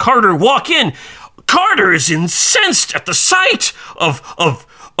 O'Neill and Carter walk in. Carter is incensed at the sight of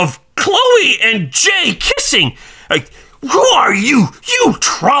Chloe and Jay kissing. Who are you? You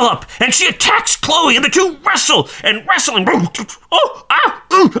trollop! And she attacks Chloe, and the two wrestle and wrestling.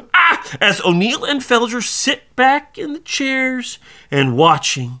 As O'Neill and Felger sit back in the chairs and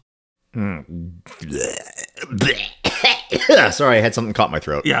watching. Sorry, I had something caught in my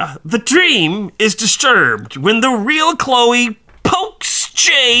throat. Yeah, the dream is disturbed when the real Chloe pokes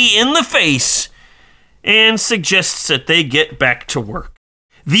Jay in the face and suggests that they get back to work.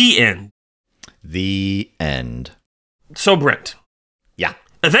 The end. The end. So, Brent. Yeah.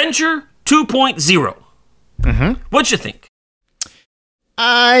 Avenger 2.0. What'd you think?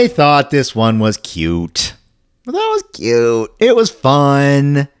 I thought this one was cute. That was cute. It was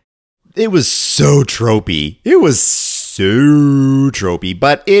fun. It was so tropey.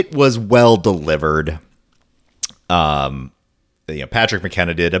 But it was well delivered. Patrick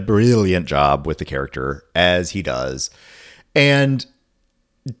McKenna did a brilliant job with the character, as he does. And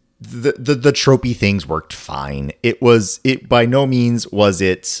the tropey things worked fine. It by no means was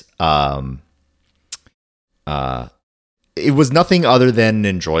it it was nothing other than an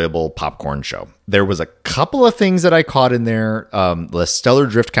enjoyable popcorn show. There was a couple of things that I caught in there. The stellar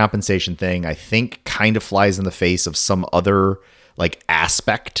drift compensation thing, I think, kind of flies in the face of some other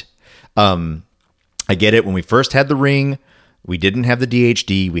aspect. I get it. When we first had the ring, we didn't have the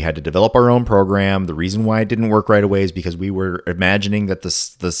DHD. We had to develop our own program. The reason why it didn't work right away is because we were imagining that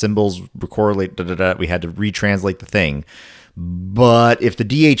the symbols correlate. We had to retranslate the thing. But if the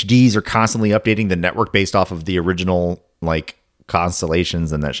DHDs are constantly updating the network based off of the original constellations,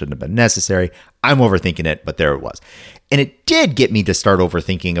 then that shouldn't have been necessary. I'm overthinking it, but there it was. And it did get me to start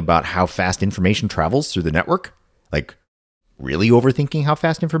overthinking about how fast information travels through the network. Really overthinking how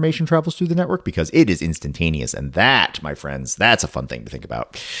fast information travels through the network, because it is instantaneous. And that, my friends, that's a fun thing to think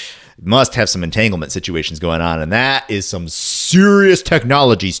about. Must have some entanglement situations going on, and that is some serious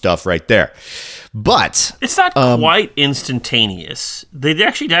technology stuff right there. But it's not quite instantaneous. They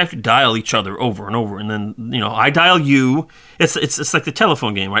actually have to dial each other over and over, and then I dial you. It's like the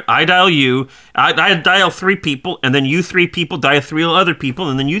telephone game, right? I dial you. I dial 3 people, and then you 3 people dial 3 other people,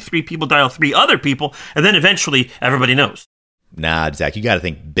 and then you 3 people dial 3 other people, and then eventually everybody knows. Nah, Zach, you got to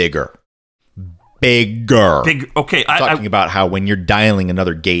think bigger. Bigger. Okay, talking about how when you're dialing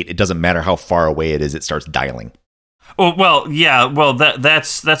another gate, it doesn't matter how far away it is, it starts dialing. Well, yeah. Well,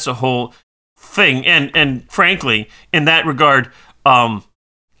 that's a whole thing, and frankly, in that regard,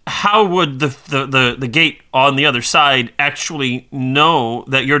 how would the gate on the other side actually know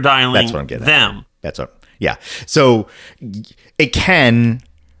that you're dialing That's what I'm getting them? Yeah. So it can.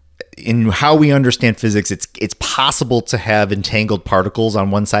 In how we understand physics, it's possible to have entangled particles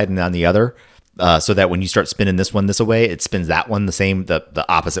on one side and on the other, so that when you start spinning this one this way, it spins that one the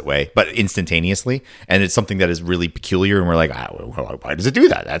opposite way, but instantaneously. And it's something that is really peculiar, and we're like, why does it do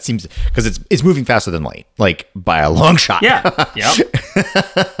that? That seems because it's moving faster than light, by a long shot. Yeah.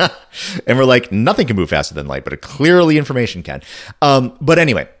 And we're like, nothing can move faster than light, but clearly information can. But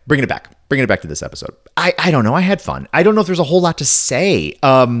anyway, bringing it back to this episode. I don't know. I had fun. I don't know if there's a whole lot to say.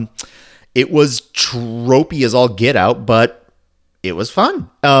 It was tropey as all get out, but it was fun.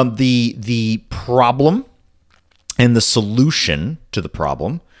 The problem and the solution to the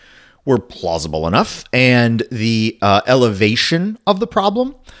problem were plausible enough, and the elevation of the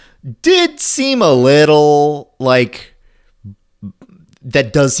problem did seem a little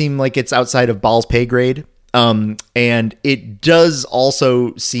that does seem like it's outside of Ball's pay grade. And it does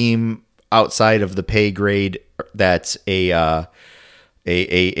also seem outside of the pay grade that a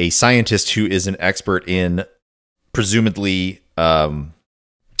scientist who is an expert in presumably trying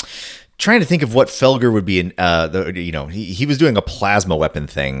to think of what Felger would be in he was doing a plasma weapon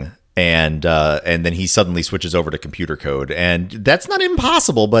thing, and then he suddenly switches over to computer code, and that's not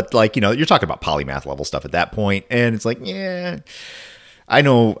impossible, but you're talking about polymath level stuff at that point, and it's I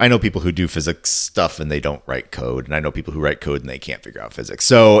know people who do physics stuff and they don't write code, and I know people who write code and they can't figure out physics.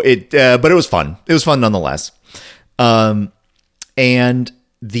 So but it was fun. It was fun nonetheless. And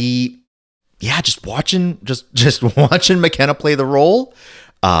just watching McKenna play the role,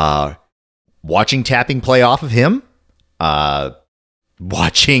 watching tapping play off of him,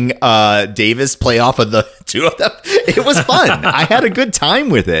 watching Davis play off of the two of them. It was fun. I had a good time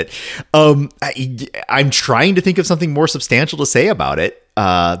with it. I'm trying to think of something more substantial to say about it,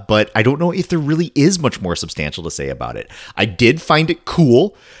 but I don't know if there really is much more substantial to say about it. I did find it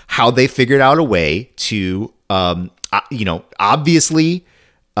cool how they figured out a way to, obviously,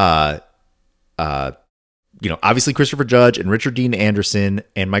 obviously Christopher Judge and Richard Dean Anderson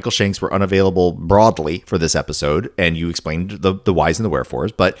and Michael Shanks were unavailable broadly for this episode, and you explained the whys and the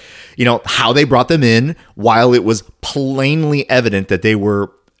wherefores, but how they brought them in while it was plainly evident that they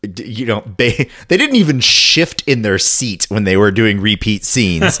were, they didn't even shift in their seat when they were doing repeat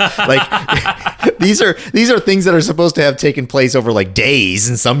scenes. Like these are things that are supposed to have taken place over like days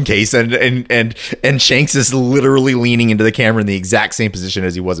in some case, and Shanks is literally leaning into the camera in the exact same position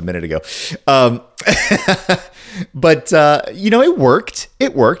as he was a minute ago. But it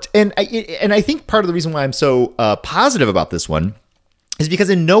worked. And I think part of the reason why I'm so positive about this one is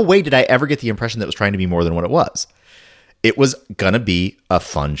because in no way did I ever get the impression that it was trying to be more than what it was. It was going to be a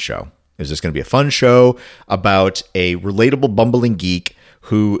fun show. It was just going to be a fun show about a relatable bumbling geek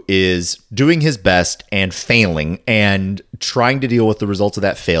who is doing his best and failing and trying to deal with the results of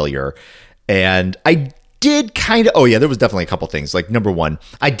that failure. And I did kind of, there was definitely a couple things. Like, number one,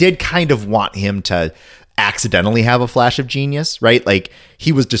 I did kind of want him to accidentally have a flash of genius, right? Like,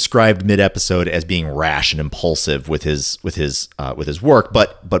 he was described mid-episode as being rash and impulsive with his work,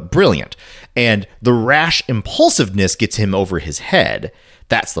 but brilliant. And the rash impulsiveness gets him over his head.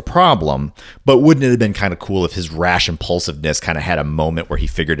 That's the problem. But wouldn't it have been kind of cool if his rash impulsiveness kind of had a moment where he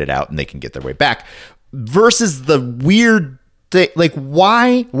figured it out and they can get their way back? Versus the weird thing, like,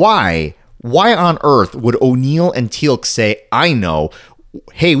 why on earth would O'Neill and Teal'c say, I know,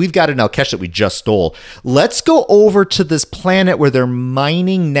 hey, we've got an Alkesh that we just stole. Let's go over to this planet where they're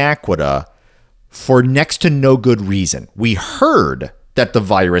mining Naquadah for next to no good reason. We heard that the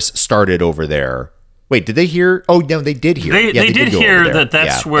virus started over there. Wait, did they hear? Oh, no, they did hear. They did hear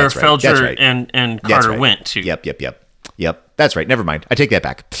that's where that's right. Felger That's right. and Carter went to. Yep. That's right. Never mind. I take that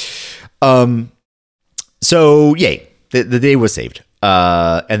back. So, yay. The day was saved.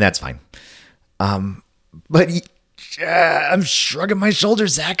 And that's fine. But I'm shrugging my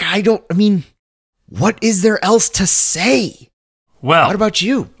shoulders, Zach. What is there else to say? Well, what about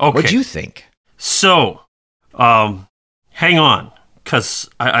you? Okay. What do you think? So, hang on, because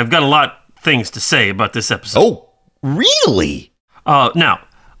I've got a lot of things to say about this episode. Oh, really? Now,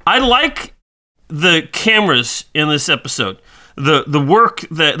 I like the cameras in this episode. The work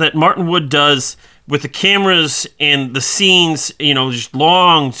that Martin Wood does with the cameras and the scenes, just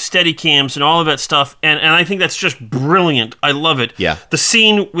long steady cams and all of that stuff. And I think that's just brilliant. I love it. Yeah. The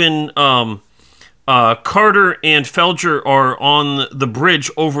scene when Carter and Felger are on the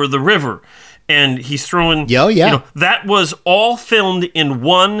bridge over the river and he's throwing... that was all filmed in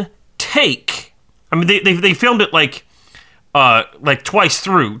one take. I mean, they filmed it like twice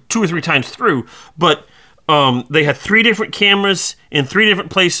through, 2 or 3 times through, but... they had 3 different cameras in 3 different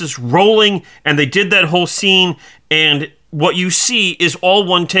places rolling, and they did that whole scene, and what you see is all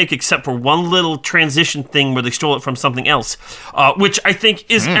one take except for one little transition thing where they stole it from something else, which I think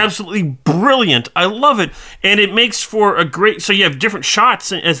is absolutely brilliant. I love it, and it makes for a great... So you have different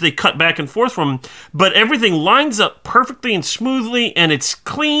shots as they cut back and forth from them, but everything lines up perfectly and smoothly, and it's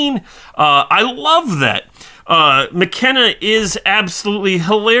clean. I love that. McKenna is absolutely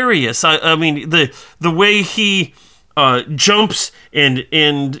hilarious. I mean, the way he jumps and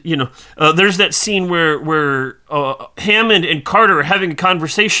there's that scene where Hammond and Carter are having a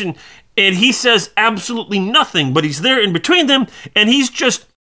conversation and he says absolutely nothing, but he's there in between them and he's just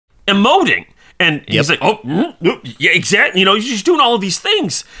emoting. And he's like, yeah, exactly. He's just doing all of these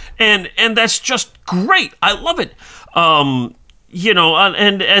things. And that's just great. I love it. And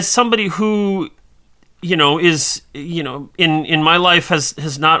as somebody who... is, in my life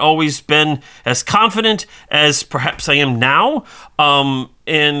has not always been as confident as perhaps I am now.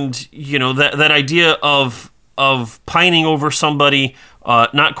 And, that idea of pining over somebody,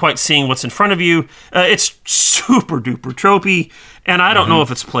 not quite seeing what's in front of you, it's super duper tropey. And I don't know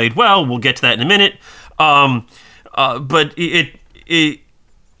if it's played well. We'll get to that in a minute. But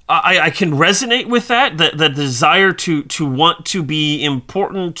I can resonate with that, the desire to want to be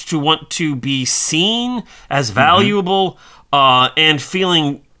important, to want to be seen as valuable, and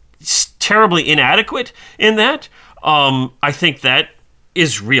feeling terribly inadequate in that. I think that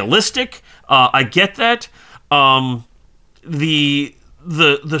is realistic. I get that. The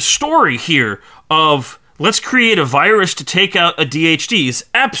story here of let's create a virus to take out a DHD is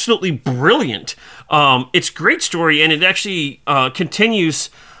absolutely brilliant. It's a great story, and it actually continues...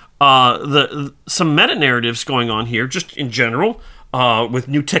 some meta narratives going on here, just in general, with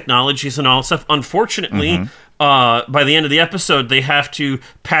new technologies and all that stuff. Unfortunately, by the end of the episode, they have to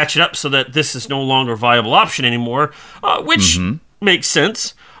patch it up so that this is no longer a viable option anymore, which makes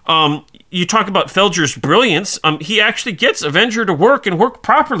sense. You talk about Felger's brilliance. He actually gets Avenger to work and work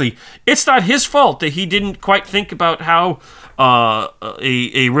properly. It's not his fault that he didn't quite think about how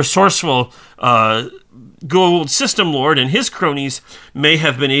a resourceful Goa'uld System Lord and his cronies may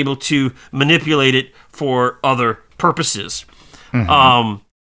have been able to manipulate it for other purposes.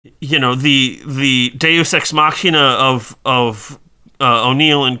 You know, the Deus Ex Machina of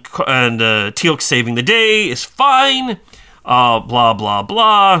O'Neill and Teal'c saving the day is fine. Blah blah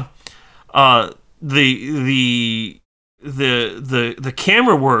blah. The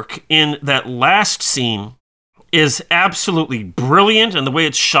camera work in that last scene is absolutely brilliant, and the way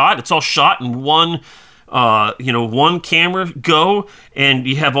it's all shot in one camera go, and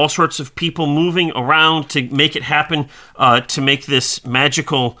you have all sorts of people moving around to make it happen, to make this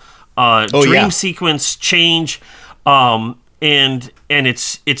magical dream sequence change. And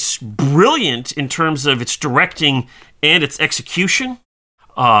it's brilliant in terms of its directing and its execution.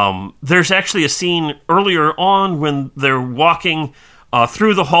 There's actually a scene earlier on when they're walking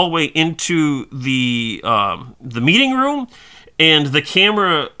through the hallway into the meeting room, and the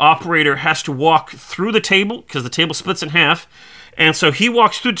camera operator has to walk through the table because the table splits in half. And so he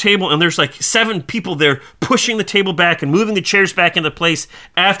walks through the table, and there's like 7 people there pushing the table back and moving the chairs back into place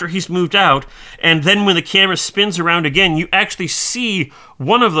after he's moved out. And then when the camera spins around again, you actually see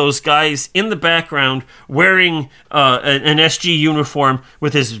one of those guys in the background wearing an SG uniform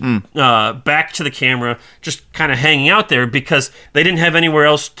with his back to the camera, just kind of hanging out there because they didn't have anywhere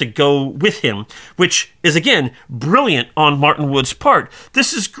else to go with him, which is, again, brilliant on Martin Wood's part.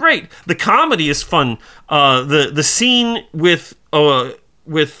 This is great. The comedy is fun. The scene with Felger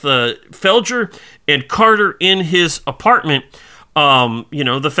and Carter in his apartment,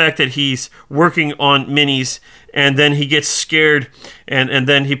 the fact that he's working on minis and then he gets scared and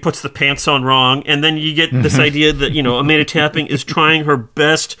then he puts the pants on wrong, and then you get this idea that, Amanda Tapping is trying her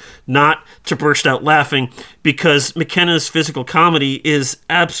best not to burst out laughing because McKenna's physical comedy is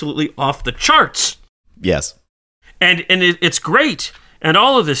absolutely off the charts. Yes. And it's great, and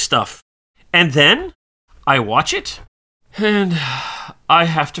all of this stuff. And then I watch it, and I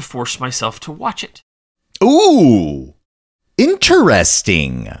have to force myself to watch it. Ooh,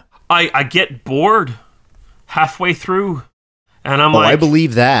 interesting. I get bored halfway through, and I'm like... I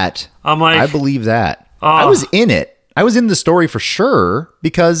believe that. I believe that. I was in it. I was in the story for sure,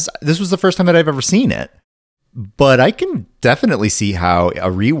 because this was the first time that I've ever seen it. But I can definitely see how a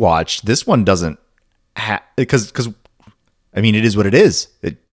rewatch, this one doesn't have... Because, I mean, it is what it is.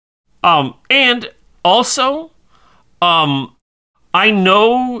 And also, I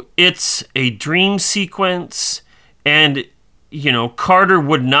know it's a dream sequence, and, Carter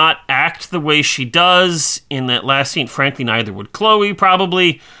would not act the way she does in that last scene. Frankly, neither would Chloe,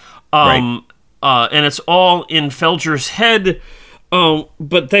 probably. Right. And it's all in Felger's head,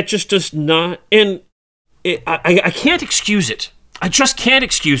 but that just does not... And I can't excuse it. I just can't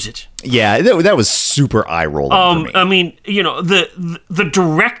excuse it. Yeah, that was super eye-rolling for me. I mean, the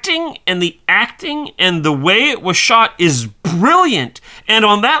directing and the acting and the way it was shot is brilliant. And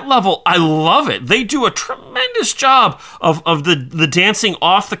on that level, I love it. They do a tremendous job of the dancing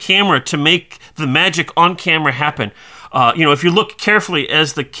off the camera to make the magic on camera happen. If you look carefully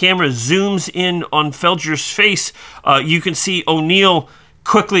as the camera zooms in on Felger's face, you can see O'Neill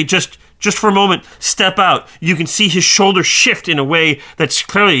quickly just for a moment, step out. You can see his shoulder shift in a way that's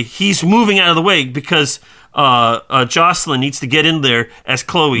clearly he's moving out of the way because Jocelyn needs to get in there as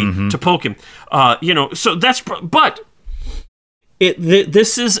Chloe to poke him. So that's... But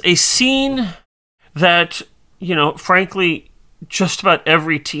this is a scene that, frankly, just about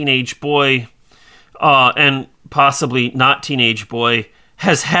every teenage boy and possibly not teenage boy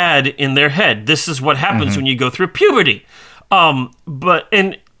has had in their head. This is what happens when you go through puberty.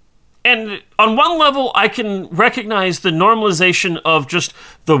 And on one level, I can recognize the normalization of just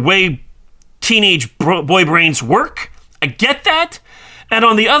the way teenage boy brains work. I get that. And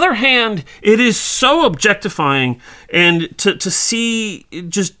on the other hand, it is so objectifying. And to see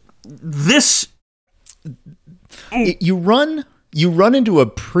just this... You run into a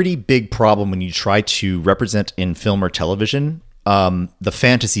pretty big problem when you try to represent in film or television the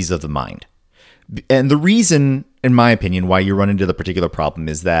fantasies of the mind. And the reason, in my opinion, why you run into the particular problem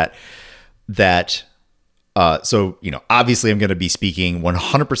is that obviously I'm going to be speaking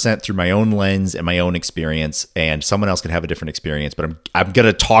 100% through my own lens and my own experience, and someone else can have a different experience, but I'm going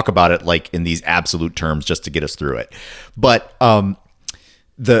to talk about it like in these absolute terms just to get us through it. But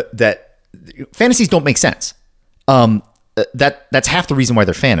that fantasies don't make sense. That's half the reason why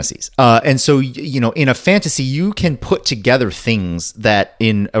they're fantasies. And so, in a fantasy, you can put together things that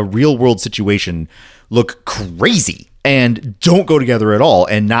in a real world situation look crazy and don't go together at all.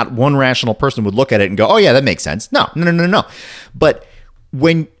 And not one rational person would look at it and go, oh yeah, that makes sense. No. But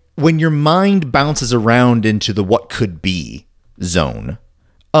when your mind bounces around into the what could be zone,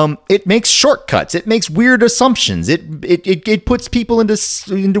 It makes shortcuts. It makes weird assumptions. It puts people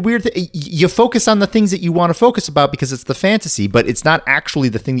into weird. You focus on the things that you want to focus about because it's the fantasy, but it's not actually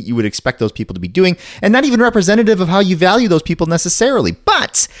the thing that you would expect those people to be doing, and not even representative of how you value those people necessarily.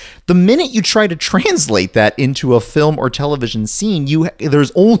 But the minute you try to translate that into a film or television scene,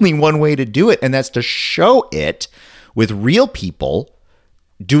 there's only one way to do it, and that's to show it with real people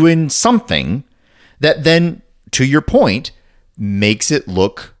doing something that then, to your point, makes it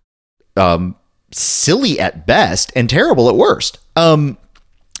look silly at best and terrible at worst.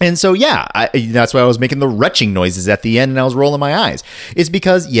 And so, yeah, that's why I was making the retching noises at the end and I was rolling my eyes. It's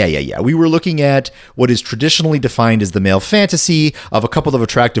because, we were looking at what is traditionally defined as the male fantasy of a couple of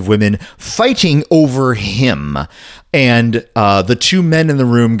attractive women fighting over him. And the two men in the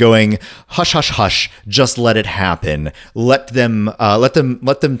room going, hush, hush, hush, just let it happen. Let them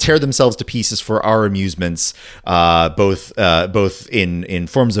tear themselves to pieces for our amusements, both in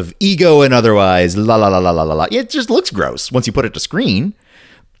forms of ego and otherwise. La la la la la la. It just looks gross once you put it to screen.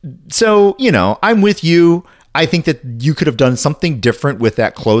 So, I'm with you. I think that you could have done something different with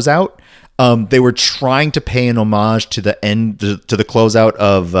that closeout. They were trying to pay an homage to the end, to the closeout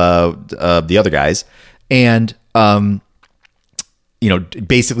of the other guys, and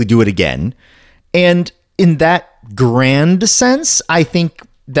basically do it again. And in that grand sense, I think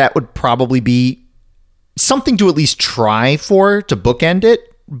that would probably be something to at least try to bookend it.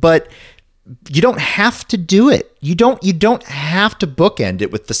 But you don't have to do it. You don't have to bookend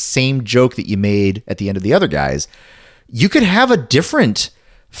it with the same joke that you made at the end of the other guys. You could have a different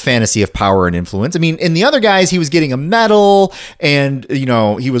fantasy of power and influence. I mean, in the other guys, he was getting a medal and,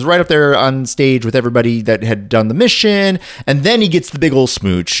 he was right up there on stage with everybody that had done the mission. And then he gets the big old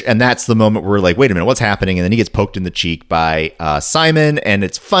smooch. And that's the moment where we're like, wait a minute, what's happening? And then he gets poked in the cheek by Simon, and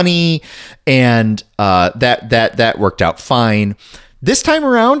it's funny. And that worked out fine. This time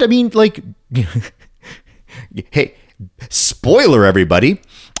around, I mean, hey, spoiler, everybody.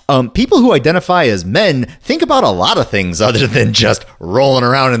 People who identify as men think about a lot of things other than just rolling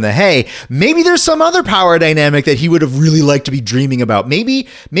around in the hay. Maybe there's some other power dynamic that he would have really liked to be dreaming about. Maybe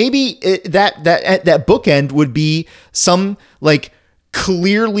that bookend would be some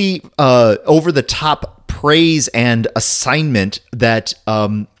clearly over the top praise and assignment that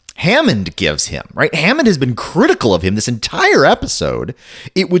Hammond gives him, right? Hammond has been critical of him this entire episode.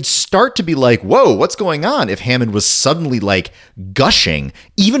 It would start to be like, whoa, what's going on if Hammond was suddenly gushing,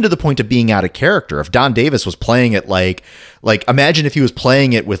 even to the point of being out of character. If Don Davis was playing it like imagine if he was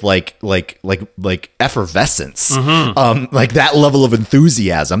playing it with like effervescence, that level of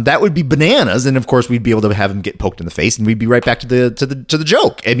enthusiasm, that would be bananas. And of course we'd be able to have him get poked in the face and we'd be right back to the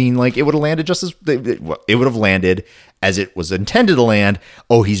joke. I mean, it would have landed just as it would have landed as it was intended to land.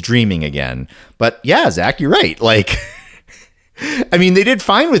 Oh, he's dreaming again. But yeah, Zach, you're right. I mean, they did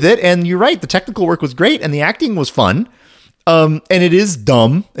fine with it, and you're right. The technical work was great, and the acting was fun. And it is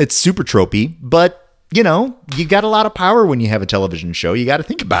dumb. It's super tropey, but you got a lot of power when you have a television show. You got to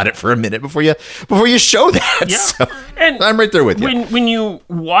think about it for a minute before you show that. Yeah, so, and I'm right there with you. When you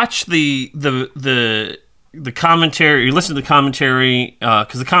watch the commentary, you listen to the commentary,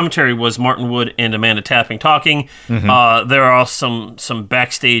 because the commentary was Martin Wood and Amanda Tapping talking. Mm-hmm. There are some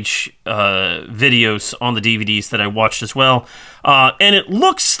backstage videos on the DVDs that I watched as well, and it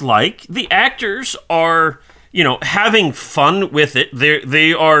looks like the actors are having fun with it.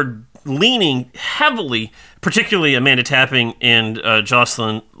 They are leaning heavily, particularly Amanda Tapping and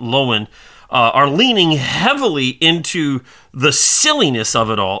Jocelyn Lowen, are leaning heavily into the silliness of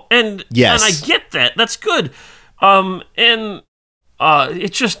it all. And yes. And I get that. That's good.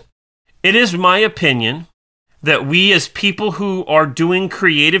 It is my opinion that we as people who are doing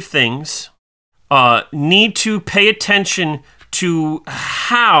creative things need to pay attention to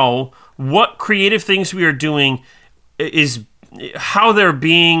what creative things we are doing is how they're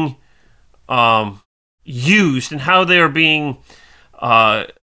being used and how they're being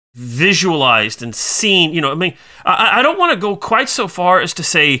visualized and seen. I mean, I don't want to go quite so far as to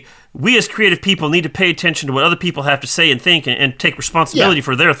say we as creative people need to pay attention to what other people have to say and think and take responsibility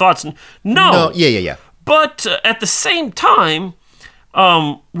for their thoughts. No. Yeah. But at the same time,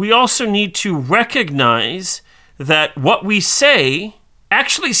 we also need to recognize that what we say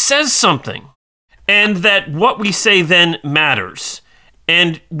actually says something, and that what we say then matters.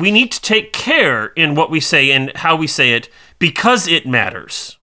 And we need to take care in what we say and how we say it because it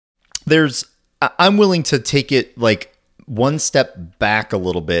matters. I'm willing to take it one step back a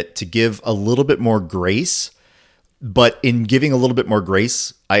little bit to give a little bit more grace. But in giving a little bit more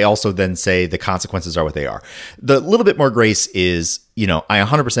grace, I also then say the consequences are what they are. The little bit more grace is, I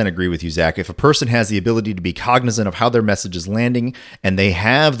 100% agree with you, Zach. If a person has the ability to be cognizant of how their message is landing and they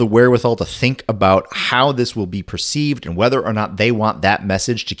have the wherewithal to think about how this will be perceived and whether or not they want that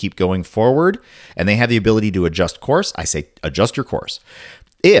message to keep going forward, and they have the ability to adjust course, I say adjust your course.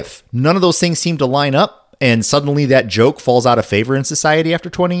 If none of those things seem to line up and suddenly that joke falls out of favor in society after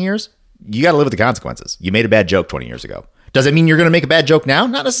 20 years, you got to live with the consequences. You made a bad joke 20 years ago. Does it mean you're going to make a bad joke now?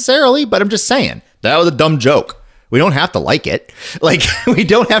 Not necessarily, but I'm just saying that was a dumb joke. We don't have to like it. Like, we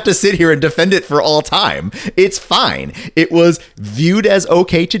don't have to sit here and defend it for all time. It's fine. It was viewed as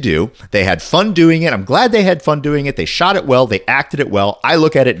okay to do. They had fun doing it. I'm glad they had fun doing it. They shot it well. They acted it well. I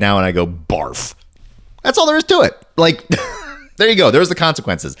look at it now and I go, barf. That's all there is to it. Like, there you go. There's the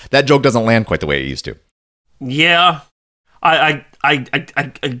consequences. That joke doesn't land quite the way it used to. Yeah. I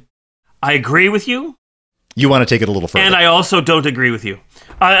agree with you. You want to take it a little further. And I also don't agree with you.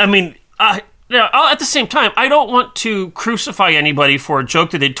 At the same time, I don't want to crucify anybody for a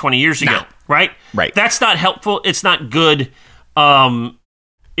joke they did 20 years ago, right? Right. That's not helpful. It's not good.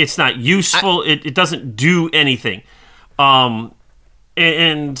 It's not useful. It doesn't do anything.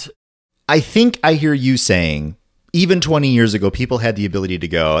 And I think I hear you saying, even 20 years ago, people had the ability to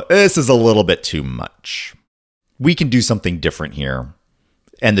go, this is a little bit too much. We can do something different here.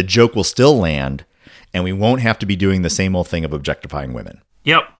 And the joke will still land, and we won't have to be doing the same old thing of objectifying women.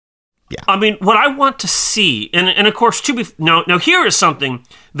 Yep. Yeah. I mean, what I want to see, and of course, now here is something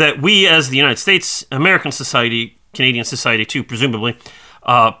that we as the United States, American society, Canadian society too, presumably,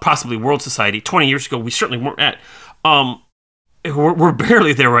 possibly world society, 20 years ago, we certainly weren't at. We're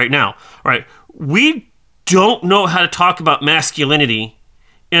barely there right now, right? We don't know how to talk about masculinity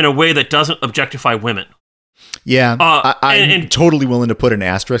in a way that doesn't objectify women. Yeah, I'm totally willing to put an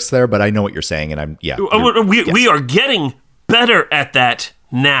asterisk there, but I know what you're saying, and we are getting better at that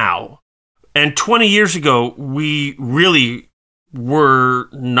now. And 20 years ago, we really were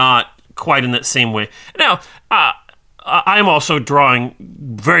not quite in that same way. Now, I'm also drawing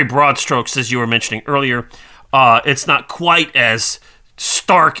very broad strokes, as you were mentioning earlier. It's not quite as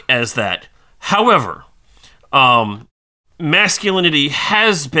stark as that. However, masculinity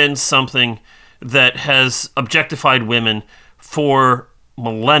has been something that has objectified women for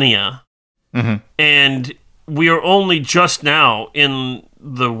millennia. Mm-hmm. And we are only just now, in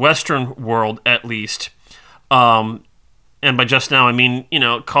the Western world at least, and by just now I mean,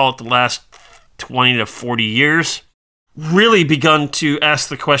 call it the last 20 to 40 years, really begun to ask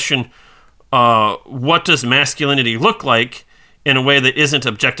the question, what does masculinity look like in a way that isn't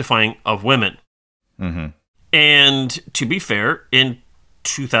objectifying of women? Mm-hmm. And to be fair, in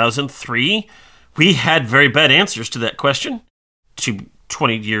 2003, we had very bad answers to that question.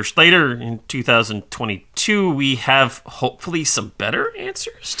 20 years later, in 2022, we have hopefully some better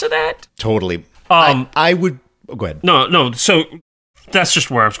answers to that. Totally. I would... Oh, go ahead. No. So that's just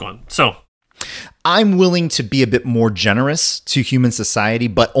where I was going. So I'm willing to be a bit more generous to human society,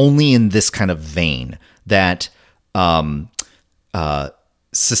 but only in this kind of vein that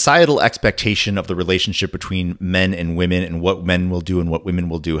societal expectation of the relationship between men and women and what men will do and what women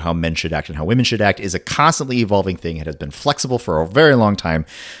will do, how men should act and how women should act, is a constantly evolving thing. It has been flexible for a very long time.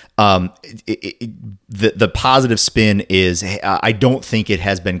 The positive spin is I don't think it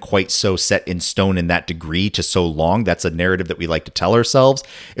has been quite so set in stone in that degree to so long. That's a narrative that we like to tell ourselves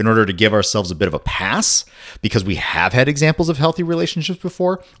in order to give ourselves a bit of a pass, because we have had examples of healthy relationships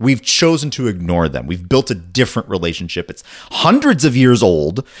before. We've chosen to ignore them. We've built a different relationship. It's hundreds of years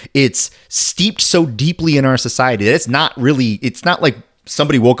old. It's steeped so deeply in our society that it's not like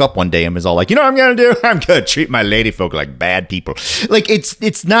somebody woke up one day and was all like, I'm going to treat my lady folk like bad people. Like,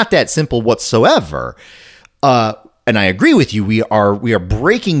 it's not that simple whatsoever. And I agree with you. We are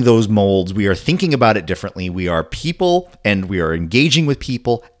breaking those molds. We are thinking about it differently. We are people, and we are engaging with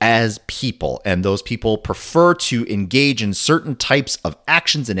people as people. And those people prefer to engage in certain types of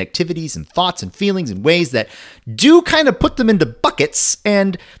actions and activities and thoughts and feelings in ways that do kind of put them into buckets,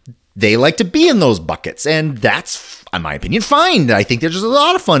 and they like to be in those buckets. And that's, in my opinion, fine. I think there's just a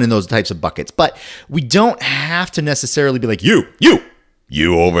lot of fun in those types of buckets. But we don't have to necessarily be like, you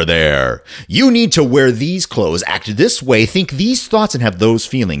over there, you need to wear these clothes, act this way, think these thoughts, and have those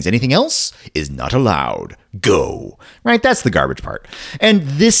feelings. Anything else is not allowed. Go. Right? That's the garbage part. And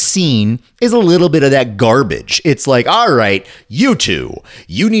this scene is a little bit of that garbage. It's like, all right, you two,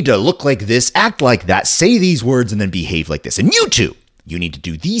 you need to look like this, act like that, say these words, and then behave like this. And you two, you need to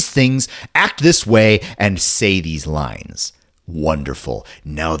do these things, act this way, and say these lines. Wonderful.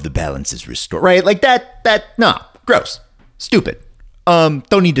 Now the balance is restored. Right? Like no, gross. Stupid.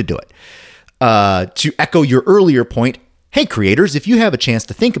 Don't need to do it. To echo your earlier point, hey, creators, if you have a chance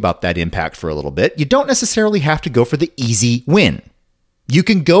to think about that impact for a little bit, you don't necessarily have to go for the easy win. You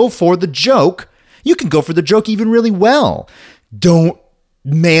can go for the joke. You can go for the joke even really well. Don't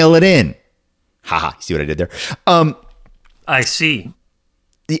mail it in. Haha, see what I did there? I see.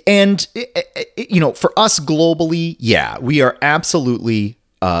 And, for us globally, yeah, we are absolutely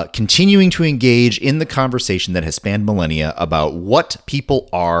continuing to engage in the conversation that has spanned millennia about what people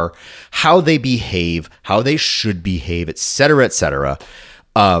are, how they behave, how they should behave, et cetera, et cetera.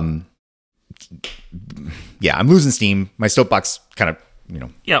 Yeah, I'm losing steam. My soapbox kind of,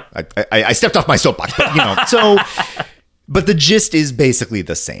 Yep. I stepped off my soapbox, but, but the gist is basically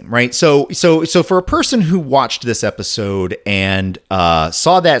the same, right? So for a person who watched this episode and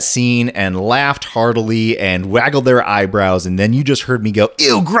saw that scene and laughed heartily and waggled their eyebrows, and then you just heard me go,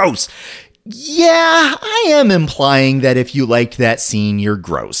 ew, gross. Yeah, I am implying that if you liked that scene, you're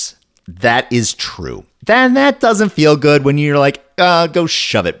gross. That is true. Then that doesn't feel good when you're like, go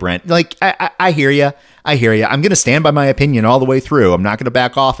shove it, Brent. Like, I hear you. I hear you. I'm going to stand by my opinion all the way through. I'm not going to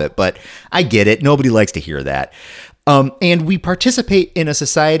back off it, but I get it. Nobody likes to hear that. And we participate in a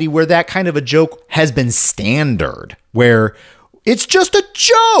society where that kind of a joke has been standard, where it's just a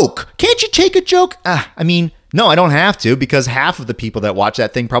joke. Can't you take a joke? No, I don't have to, because half of the people that watch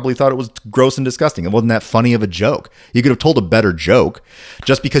that thing probably thought it was gross and disgusting. It wasn't that funny of a joke. You could have told a better joke.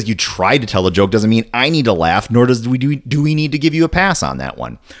 Just because you tried to tell a joke doesn't mean I need to laugh, nor do we need to give you a pass on that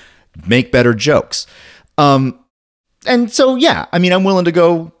one. Make better jokes. And so, yeah, I'm willing to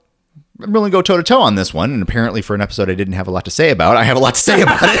go toe to toe on this one. And apparently for an episode I didn't have a lot to say about, I have a lot to say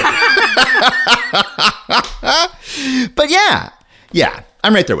about it. But yeah,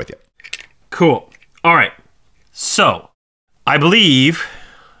 I'm right there with you. Cool. All right. So, I believe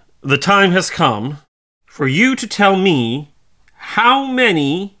the time has come for you to tell me how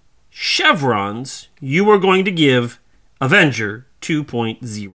many chevrons you are going to give Avenger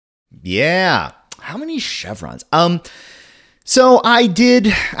 2.0. Yeah. How many chevrons? So I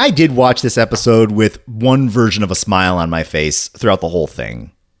did watch this episode with one version of a smile on my face throughout the whole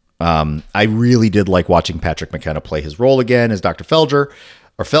thing. I really did like watching Patrick McKenna play his role again as Dr. Felger.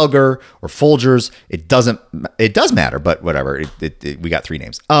 Or Felger, or Folgers. It does matter, but whatever. We got three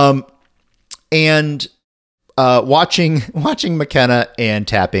names. And watching McKenna and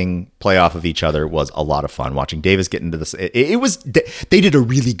Tapping play off of each other was a lot of fun. Watching Davis get into this, they did a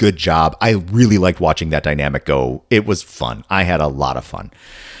really good job. I really liked watching that dynamic go. It was fun. I had a lot of fun.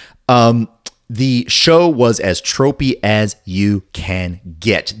 The show was as tropey as you can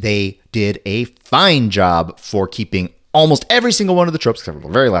get. They did a fine job for keeping almost every single one of the tropes, except for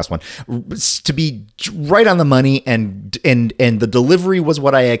the very last one, to be right on the money, and the delivery was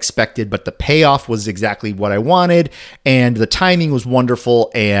what I expected, but the payoff was exactly what I wanted, and the timing was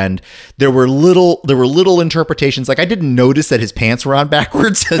wonderful, and there were little interpretations. Like, I didn't notice that his pants were on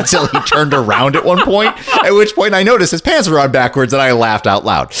backwards until he turned around at one point, at which point I noticed his pants were on backwards, and I laughed out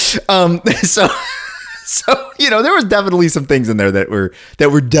loud. So, there was definitely some things in there that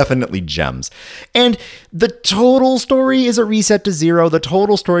were definitely gems. And the total story is a reset to zero. The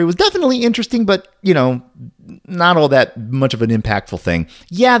total story was definitely interesting, but, not all that much of an impactful thing.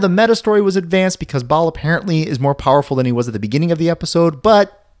 Yeah, the meta story was advanced because Baal apparently is more powerful than he was at the beginning of the episode,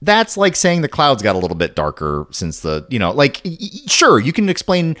 but that's like saying the clouds got a little bit darker since sure, you can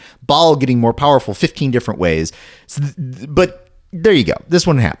explain Baal getting more powerful 15 different ways, but there you go. This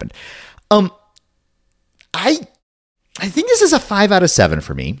one happened. I think this is a 5 out of 7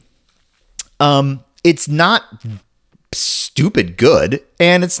 for me. It's not stupid good,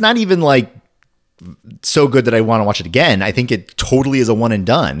 and it's not even like so good that I want to watch it again. I think it totally is a one and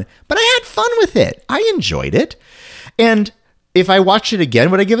done, but I had fun with it. I enjoyed it. And if I watched it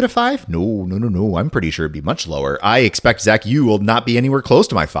again, would I give it a 5? No. I'm pretty sure it'd be much lower. I expect, Zach, you will not be anywhere close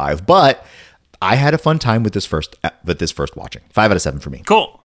to my 5, but I had a fun time with this first watching. 5 out of 7 for me.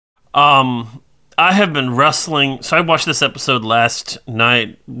 Cool. I have been wrestling. So I watched this episode last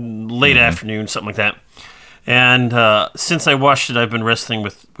night, late afternoon, something like that. And since I watched it, I've been wrestling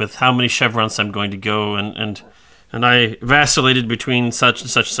with how many chevrons I'm going to go, and I vacillated between such and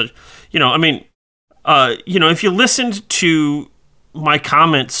such and such. If you listened to my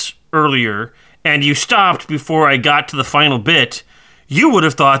comments earlier and you stopped before I got to the final bit, you would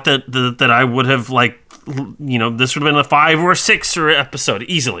have thought that I would have this would have been a 5 or a 6 or episode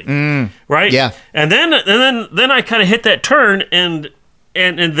easily, right? Yeah. And then I kind of hit that turn, and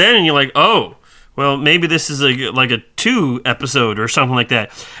then you're like, oh, well, maybe this is a 2 episode or something like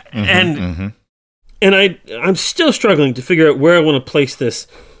that. And I'm still struggling to figure out where I want to place this,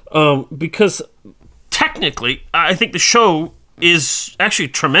 because technically I think the show is actually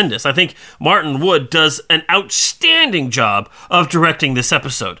tremendous. I think Martin Wood does an outstanding job of directing this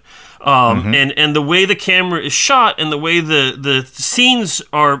episode. And the way the camera is shot and the way the scenes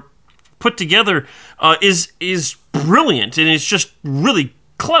are put together is brilliant, and it's just really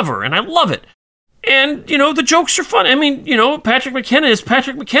clever, and I love it. And, the jokes are fun. I mean, Patrick McKenna is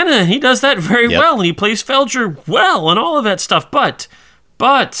Patrick McKenna, and he does that very well, and he plays Felger well, and all of that stuff. But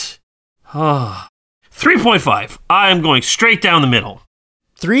 3.5. I am going straight down the middle.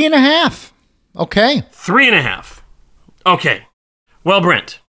 3.5. Okay. 3.5. Okay. Well,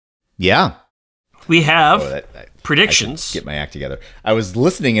 Brent. Yeah. We have predictions. I get my act together. I was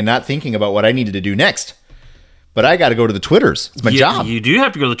listening and not thinking about what I needed to do next. But I got to go to the Twitters. It's my job. You do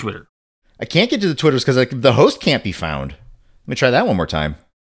have to go to the Twitter. I can't get to the Twitters because the host can't be found. Let me try that one more time.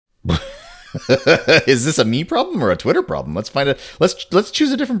 Is this a me problem or a Twitter problem? Let's find it. Let's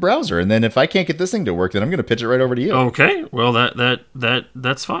choose a different browser, and then if I can't get this thing to work, then I'm going to pitch it right over to you. Okay. Well,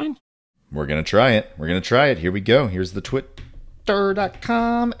 that's fine. We're going to try it. Here we go. Here's the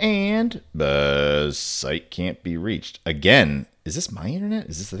Twitter.com, and the site can't be reached. Again, is this my internet?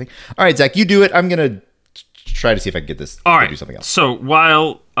 Is this the thing? All right, Zach, you do it. I'm going to try to see if I can get this. All right. Do something else. So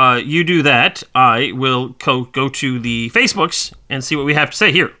while you do that, I will go to the Facebooks and see what we have to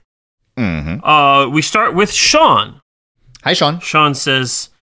say here. Mm-hmm. We start with Sean. Hi, Sean. Sean says,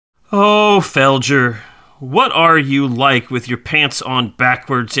 "Oh, Felger, what are you like with your pants on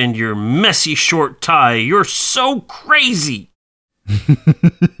backwards and your messy short tie? You're so crazy."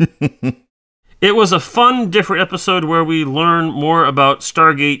 It was a fun, different episode where we learn more about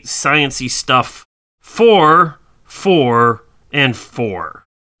Stargate science-y stuff. 4, 4, and 4.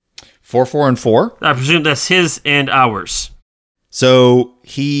 4, 4, and 4? I presume that's his and ours. So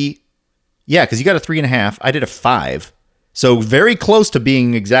because you got a 3.5. I did a 5. So very close to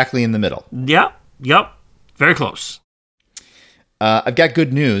being exactly in the middle. Yep. Very close. I've got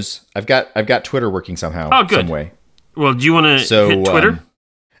good news. I've got Twitter working somehow. Oh, good. Some way. Well, do you want to hit Twitter?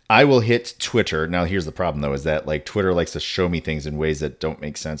 I will hit Twitter. Now, here's the problem, though, is that Twitter likes to show me things in ways that don't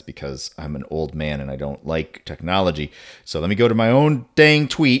make sense because I'm an old man and I don't like technology. So let me go to my own dang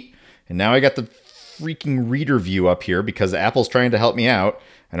tweet. And now I got the freaking reader view up here because Apple's trying to help me out.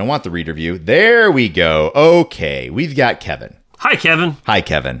 I don't want the reader view. There we go. Okay, we've got Kevin. Hi, Kevin. Hi,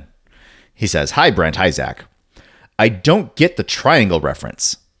 Kevin. He says, "Hi, Brent. Hi, Zach. I don't get the triangle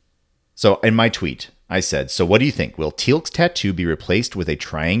reference." So in my tweet, I said, "So what do you think? Will Teal'c's tattoo be replaced with a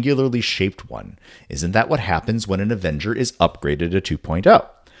triangularly shaped one? Isn't that what happens when an Avenger is upgraded to 2.0?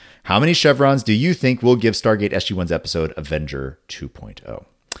 How many chevrons do you think will give Stargate SG-1's episode Avenger 2.0?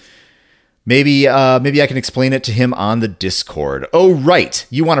 Maybe I can explain it to him on the Discord. Oh, right.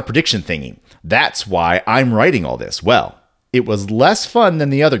 You want a prediction thingy. That's why I'm writing all this. Well, it was less fun than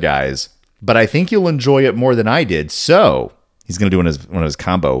the other guys, but I think you'll enjoy it more than I did. So he's going to do one of his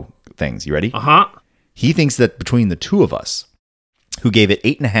combo things. You ready? Uh-huh. He thinks that between the two of us, who gave it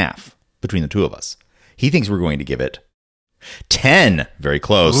 8.5 between the two of us, he thinks we're going to give it 10. Very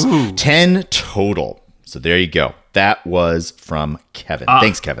close. Ooh. 10 total. So there you go. That was from Kevin.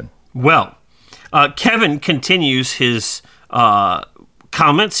 Thanks, Kevin. Well, Kevin continues his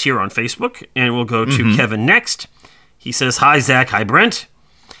comments here on Facebook, and we'll go to Kevin next. He says, "Hi, Zach. Hi, Brent.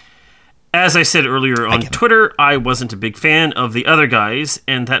 As I said earlier on Twitter, I wasn't a big fan of the other guys,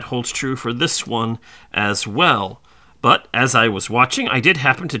 and that holds true for this one as well. But as I was watching, I did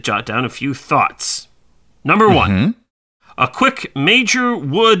happen to jot down a few thoughts. Number one, a quick Major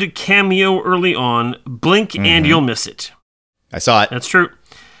Wood cameo early on. Blink and you'll miss it." I saw it. That's true.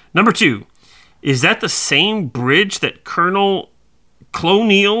 Number 2, is that the same bridge that Colonel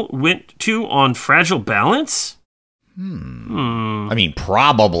Cloneel went to on Fragile Balance? I mean,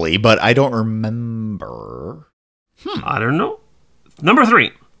 probably, but I don't remember. I don't know. Number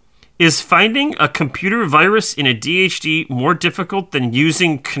 3, is finding a computer virus in a DHD more difficult than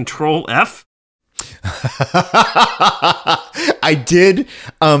using Control F? I did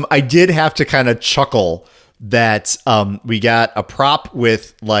have to kind of chuckle that we got a prop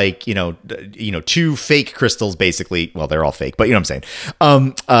with 2 fake crystals, basically. Well, they're all fake, but you know what I'm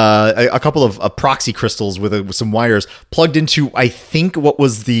saying. A couple of proxy crystals with some wires plugged into, I think, what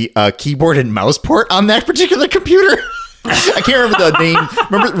was the keyboard and mouse port on that particular computer. I can't remember the name.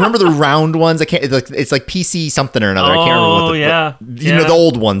 Remember the round ones? I can't. It's like PC something or another. I can't remember. The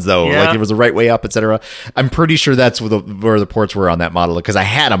old ones though. Yeah. Like it was a right way up, etc. I'm pretty sure that's where the ports were on that model because I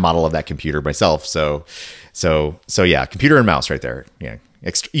had a model of that computer myself. So yeah, computer and mouse right there. Yeah,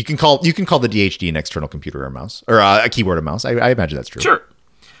 you can call the DHD an external computer or mouse or a keyboard and mouse. I imagine that's true. Sure.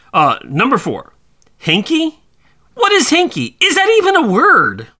 Number 4, hinky. What is hinky? Is that even a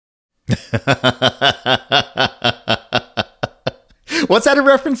word? What's that a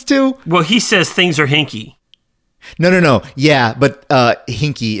reference to? Well, he says things are hinky. No. Yeah, but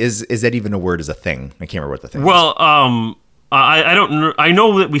hinky, is that even a word, is a thing? I can't remember what the thing is. Well, I don't know. I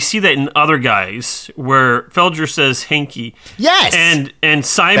know that we see that in other guys where Felger says hinky. Yes! And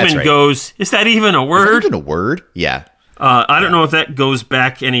Simon That's right. goes, is that even a Is word? that even a word? Yeah. I don't know if that goes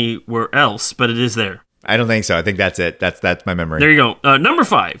back anywhere else, but it is there. I don't think so. I think that's it. That's my memory. There you go. Number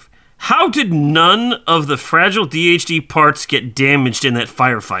 5. How did none of the fragile DHD parts get damaged in that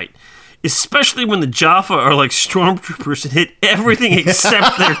firefight? Especially when the Jaffa are like stormtroopers and hit everything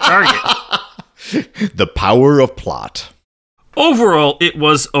except their target. The power of plot. Overall, it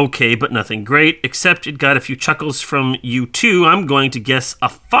was okay, but nothing great, except it got a few chuckles from you two. I'm going to guess a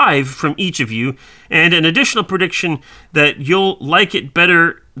 5 from each of you, and an additional prediction that you'll like it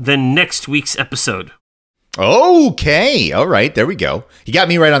better than next week's episode. Okay. All right. There we go. You got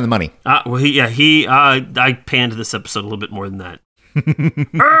me right on the money. I panned this episode a little bit more than that.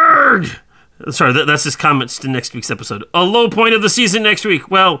 Erg! Sorry, that's his comments to next week's episode. A low point of the season next week.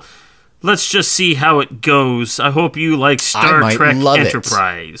 Well, let's just see how it goes. I hope you like Star Trek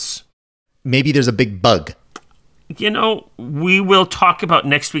Enterprise. Maybe there's a big bug. You know, we will talk about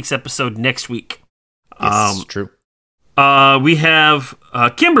next week's episode next week. Yes, true. We have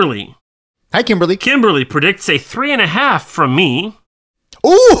Kimberly. Hi, Kimberly. Kimberly predicts a 3.5 from me.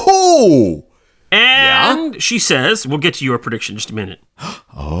 Ooh! And she says, we'll get to your prediction in just a minute.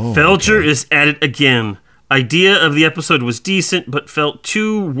 Felger is at it again. Idea of the episode was decent, but felt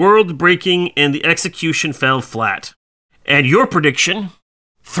too world-breaking, and the execution fell flat. And your prediction,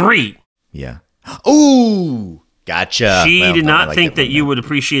 3. Yeah. Ooh! Gotcha. She did not think that you would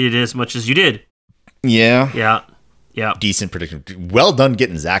appreciate it as much as you did. Yeah. Yeah. Decent prediction. Well done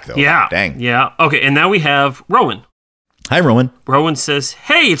getting Zach, though. Yeah. Dang. Yeah. Okay, and now we have Rowan. Hi, Rowan. Rowan says,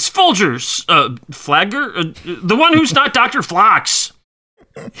 hey, it's Folger's Flagger, the one who's not Dr. Phlox.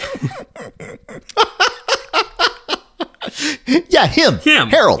 Yeah, him.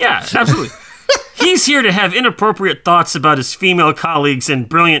 Harold. Yeah, absolutely. He's here to have inappropriate thoughts about his female colleagues and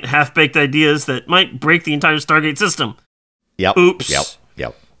brilliant half-baked ideas that might break the entire Stargate system. Yep. Oops. Yep.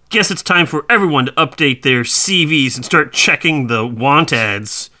 Guess it's time for everyone to update their CVs and start checking the want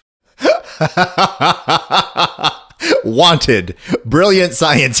ads. Wanted. Brilliant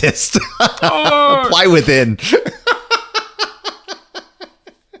scientist. Apply within.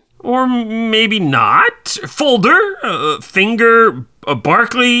 Or maybe not. Folder, Finger,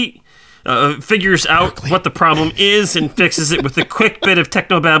 Barkley figures out what the problem is and fixes it with a quick bit of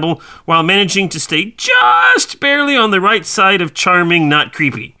technobabble while managing to stay just barely on the right side of charming, not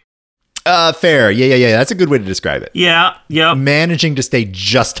creepy. Fair. Yeah. That's a good way to describe it. Yeah. Managing to stay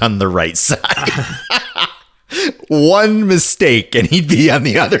just on the right side. One mistake and he'd be on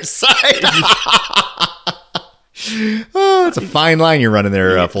the other side. Oh, it's a fine line you're running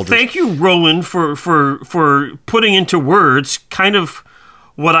there, Folgers. Thank you, Rowan, for putting into words kind of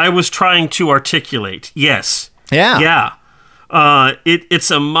what I was trying to articulate. Yes. Yeah. It's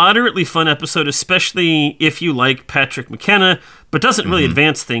a moderately fun episode, especially if you like Patrick McKenna, but doesn't really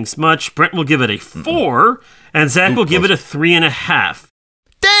advance things much. Brent will give it a 4, and Zach will give it a 3.5.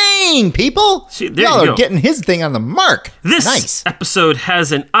 Dang, people! See, there y'all you go. are getting his thing on the mark. This episode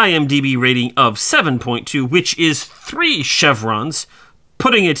has an IMDb rating of 7.2, which is 3 chevrons,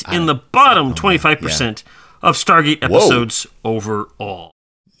 putting it in the bottom 25% of Stargate episodes overall.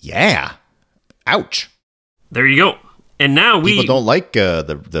 Yeah. Ouch. There you go. And now People don't like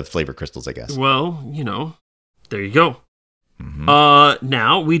the flavor crystals, I guess. Well, there you go.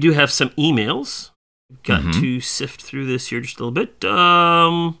 Now we do have some emails. Got to sift through this here just a little bit.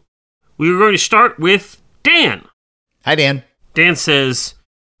 We were going to start with Dan. Hi, Dan. Dan says,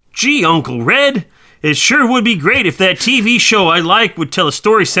 gee, Uncle Red, it sure would be great if that TV show I like would tell a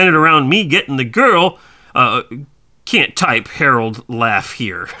story centered around me getting the girl. Can't type Harold laugh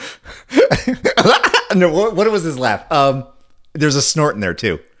here. No, what was his laugh? There's a snort in there,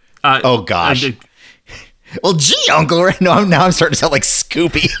 too. Oh, gosh. Well, gee, Uncle Red. No, now I'm starting to sound like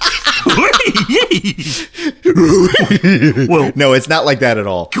Scooby. Well, no, it's not like that at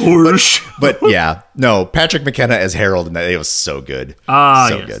all. Gosh. But yeah, no, Patrick McKenna as Harold, and it was so good.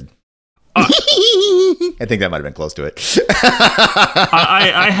 Good. I think that might have been close to it.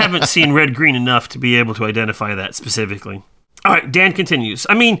 I haven't seen Red Green enough to be able to identify that specifically. All right, Dan continues.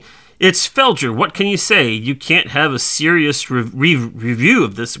 I mean, it's Felger. What can you say? You can't have a serious review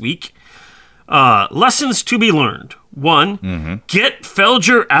of this week. Lessons to be learned. 1, get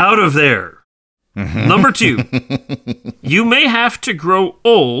Felger out of there. Number 2, you may have to grow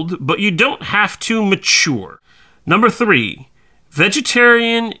old, but you don't have to mature. Number 3,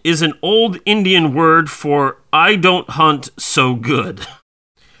 vegetarian is an old Indian word for I don't hunt so good.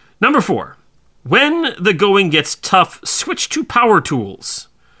 Number 4, When the going gets tough, switch to power tools.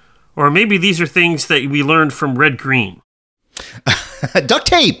 Or maybe these are things that we learned from Red Green. Duct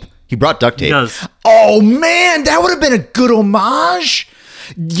tape. He brought duct tape. He does. Oh, man, that would have been a good homage.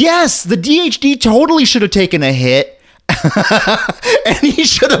 Yes, the DHD totally should have taken a hit. And he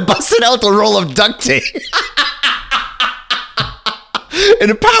should have busted out the roll of duct tape.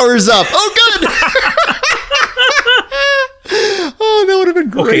 And it powers up. Oh, good. Oh, that would have been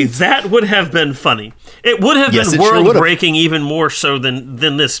great. Okay, that would have been funny. It would have been world-breaking even more so than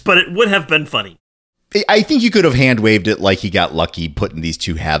this, but it would have been funny. I think you could have hand-waved it like he got lucky putting these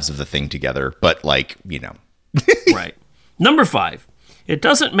two halves of the thing together, but Right. Number 5. It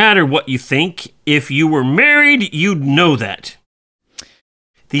doesn't matter what you think. If you were married, you'd know that.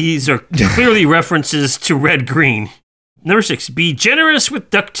 These are clearly references to Red Green. Number 6. Be generous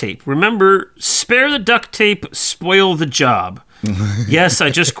with duct tape. Remember, spare the duct tape, spoil the job. Yes, I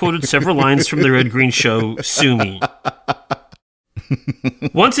just quoted several lines from the Red Green show. Sue me.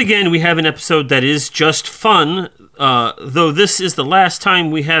 Once again, we have an episode that is just fun, though this is the last time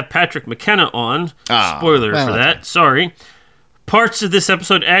we have Patrick McKenna on. Spoiler for that. Sorry. Parts of this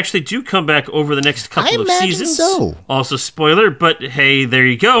episode actually do come back over the next couple of seasons. So. Also spoiler, but hey, there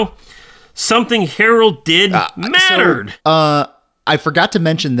you go. Something Harold did mattered. I forgot to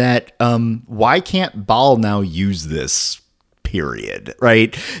mention that why can't Ball now use this? Period.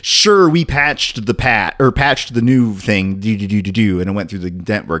 Right? Sure, we patched the new thing, and it went through the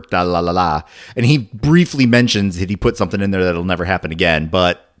network, la la la la. And he briefly mentions that he put something in there that'll never happen again,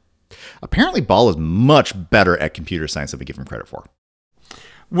 but apparently Ball is much better at computer science than we give him credit for.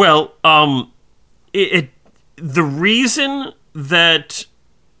 Well, the reason that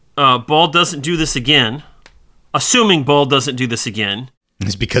Ball doesn't do this again, assuming Ball doesn't do this again,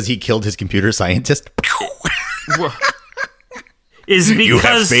 is because he killed his computer scientist. Is because you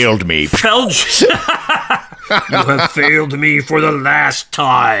have failed me. You have failed me for the last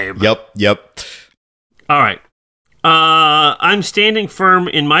time. Yep. All right. I'm standing firm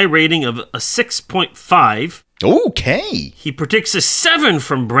in my rating of a 6.5. Okay. He predicts a 7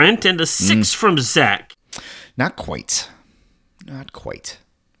 from Brent and a 6 from Zach. Not quite.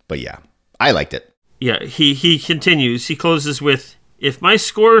 But yeah, I liked it. Yeah, he continues. He closes with, if my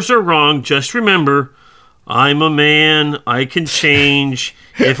scores are wrong, just remember, I'm a man. I can change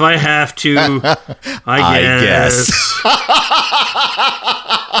if I have to. I guess.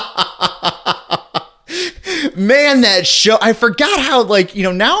 Man, that show, I forgot how,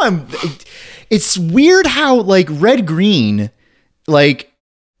 now it's weird how, Red Green,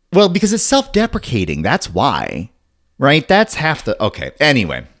 because it's self-deprecating. That's why, right? That's half the, okay.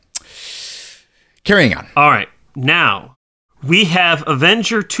 Anyway, carrying on. All right. Now, we have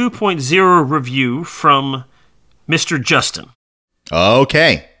Avenger 2.0 review from Mr. Justin.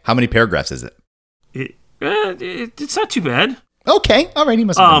 Okay. How many paragraphs is it? It's not too bad. Okay. All right. He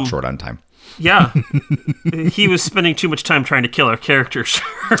must have been short on time. Yeah. He was spending too much time trying to kill our characters.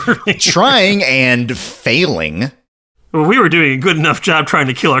 Trying and failing. Well, we were doing a good enough job trying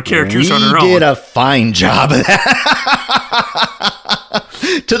to kill our characters on our own. We did a fine job of that.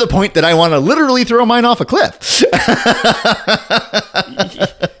 To the point that I want to literally throw mine off a cliff.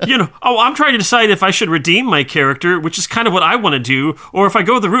 I'm trying to decide if I should redeem my character, which is kind of what I want to do, or if I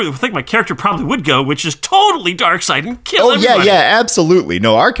go the route I think my character probably would go, which is totally dark side and kill everybody. Yeah, absolutely.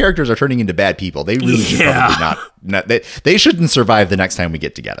 No, our characters are turning into bad people. They really should probably not they shouldn't survive the next time we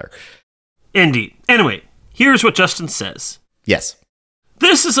get together. Indeed. Anyway, here's what Justin says. Yes.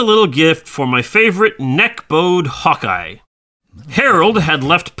 This is a little gift for my favorite neck-bowed Hawkeye. Harold had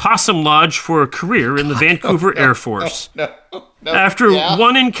left Possum Lodge for a career in the Vancouver Air Force. After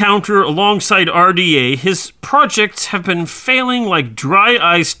one encounter alongside RDA, his projects have been failing like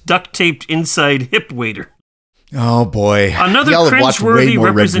dry-ice duct-taped inside hip waiter. Oh, boy. Another cringeworthy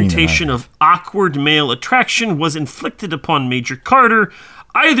representation of awkward male attraction was inflicted upon Major Carter.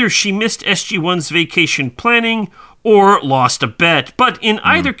 Either she missed SG-1's vacation planning or lost a bet. But in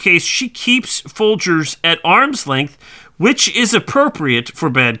either case, she keeps Folgers at arm's length, which is appropriate for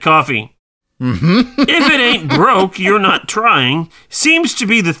bad coffee. Mm-hmm. If it ain't broke, you're not trying, seems to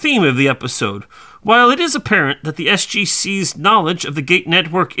be the theme of the episode. While it is apparent that the SGC's knowledge of the Gate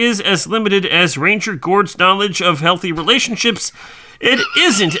Network is as limited as Ranger Gord's knowledge of healthy relationships, it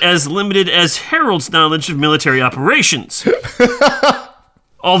isn't as limited as Harold's knowledge of military operations.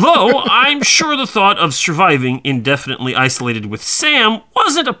 Although, I'm sure the thought of surviving indefinitely isolated with Sam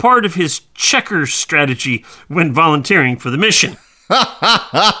wasn't a part of his checkers strategy when volunteering for the mission.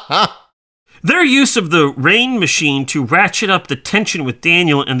 Their use of the rain machine to ratchet up the tension with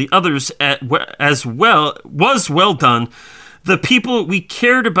Daniel and the others as well was well done, the people we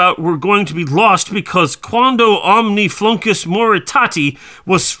cared about were going to be lost because Quando Omni Fluncus Moritati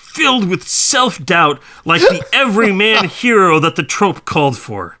was filled with self-doubt like the everyman hero that the trope called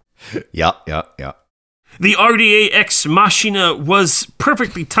for. Yeah. The RDA Ex Machina was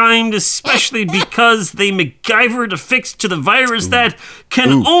perfectly timed, especially because they MacGyvered a fix to the virus that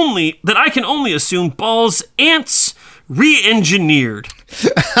I can only assume Ball's ants re-engineered.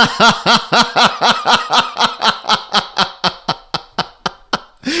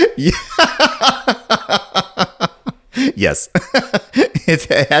 Yes.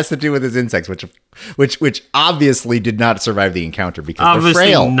 It has to do with his insects, which obviously did not survive the encounter because Obviously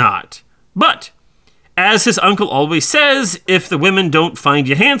they're frail. not. But as his uncle always says, if the women don't find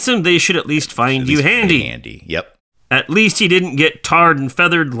you handsome, they should at least find you handy. Yep. At least he didn't get tarred and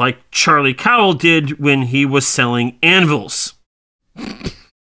feathered like Charlie Cowell did when he was selling anvils.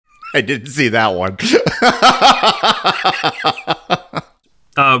 I didn't see that one.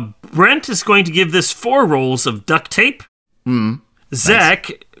 Brent is going to give this 4 rolls of duct tape. Zach,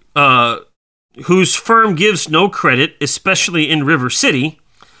 whose firm gives no credit, especially in River City.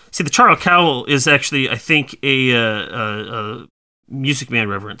 See, the Charlie Cowell is actually, I think, a Music Man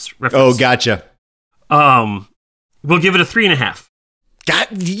reference. Oh, gotcha. We'll give it a 3.5.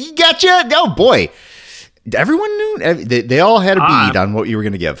 Gotcha. Oh boy, everyone knew. They all had a bead on what you were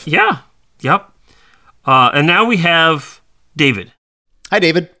going to give. Yeah. Yep. And now we have David. Hi,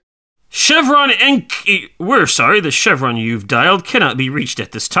 David. Chevron we're sorry, the Chevron you've dialed cannot be reached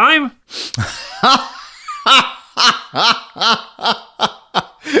at this time.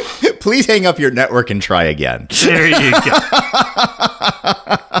 Please hang up your network and try again. There you go.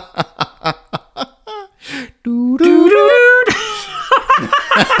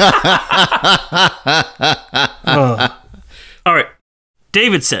 All right.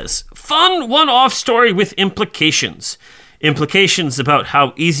 David says, fun one-off story with implications. Implications about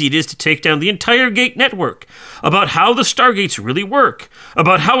how easy it is to take down the entire gate network, about how the Stargates really work,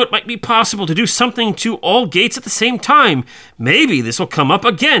 about how it might be possible to do something to all gates at the same time. Maybe this will come up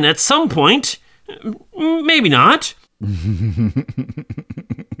again at some point. Maybe not.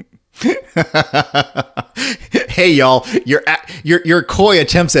 Hey y'all, your coy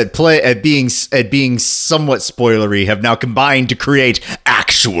attempts at being somewhat spoilery have now combined to create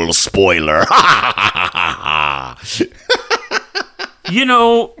actual spoiler. You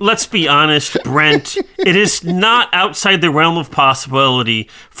know, let's be honest, Brent. It is not outside the realm of possibility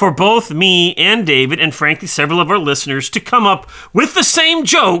for both me and David, and frankly several of our listeners, to come up with the same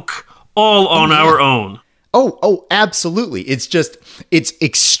joke all on our own. Oh, absolutely. It's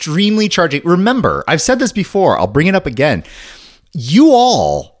extremely charging. Remember, I've said this before. I'll bring it up again. You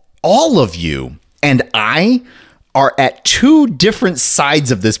all of you, and I are at 2 different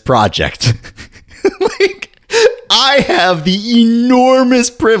sides of this project. I have the enormous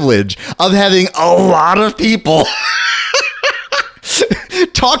privilege of having a lot of people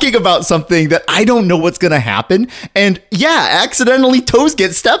talking about something that I don't know what's going to happen. And yeah, accidentally toes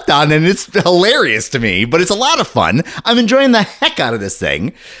get stepped on and it's hilarious to me, but it's a lot of fun. I'm enjoying the heck out of this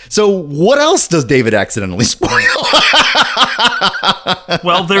thing. So what else does David accidentally spoil?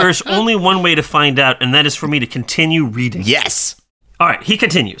 Well, there's only one way to find out, and that is for me to continue reading. Yes. All right, he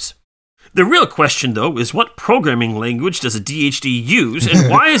continues. The real question, though, is what programming language does a DHD use, and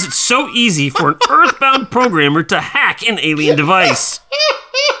why is it so easy for an Earthbound programmer to hack an alien device?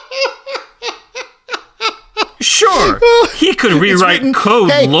 Sure, he could rewrite code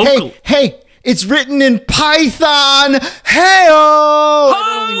locally. Hey, it's written in Python. Hey-oh! It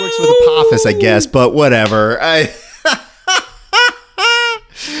only works with Apophis, I guess, but whatever.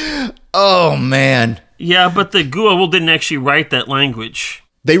 Oh, man. Yeah, but the Google didn't actually write that language.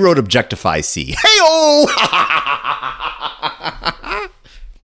 They wrote Objectify C. Hey-oh!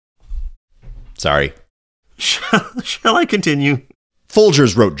 Sorry. Shall I continue?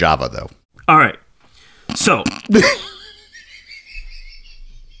 Folgers wrote Java, though. All right. So.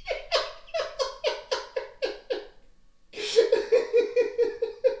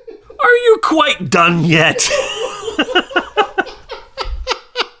 Are you quite done yet?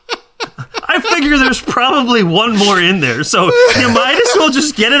 I figure there's probably one more in there, so you might as well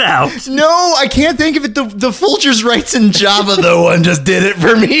just get it out. No, I can't think of it. The Folgers writes in Java, though, one just did it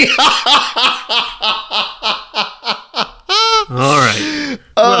for me. All right.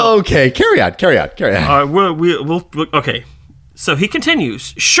 Okay, carry on. All right, we'll okay. So he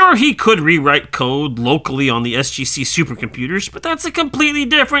continues. Sure, he could rewrite code locally on the SGC supercomputers, but that's a completely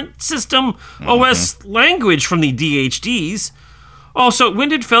different system OS language from the DHDs. Also, when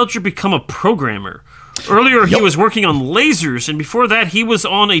did Felcher become a programmer? Earlier, he was working on lasers, and before that, he was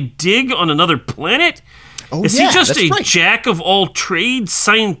on a dig on another planet? Oh, Is yeah, he just that's a right. jack of all trades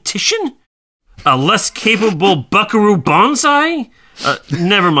scientician? A less capable Buckaroo Banzai?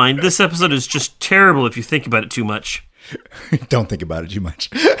 Never mind. This episode is just terrible if you think about it too much. Don't think about it too much.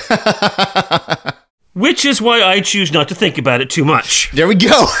 Which is why I choose not to think about it too much. There we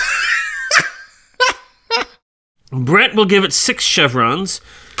go. Brent will give it 6 chevrons.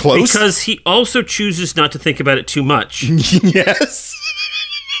 Close. Because he also chooses not to think about it too much. Yes.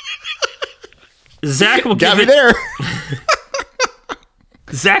 Zach will Got give me it there.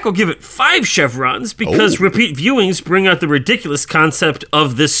 Zach will give it 5 chevrons because repeat viewings bring out the ridiculous concept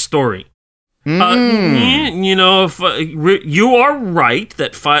of this story. You know, if, you are right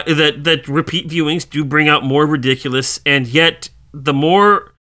that that repeat viewings do bring out more ridiculous, and yet the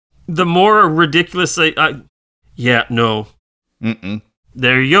more ridiculous. Yeah, no.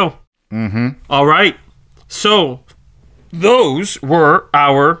 There you go. All right. So those were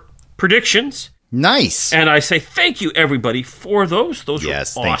our predictions. Nice. And I say thank you, everybody, for those. Those were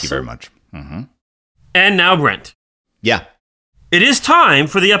Yes, awesome. thank you very much. And now, Brent, Yeah. it is time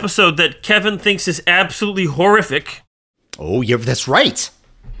for the episode that Kevin thinks is absolutely horrific. Oh, yeah, that's right.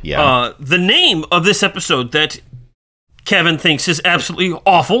 Yeah. The name of this episode that Kevin thinks is absolutely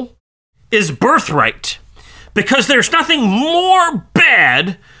awful is Birthright. Because there's nothing more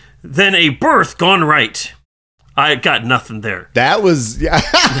bad than a birth gone right. I got nothing there. That was... Yeah.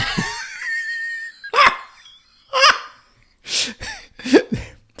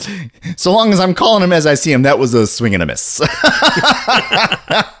 So long as I'm calling him as I see him, that was a swing and a miss.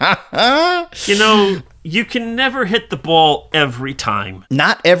 You know, you can never hit the ball every time.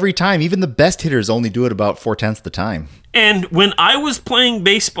 Not every time. Even the best hitters only do it about 4/10 the time. And when I was playing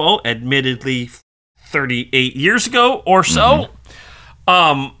baseball, admittedly 38 years ago or so,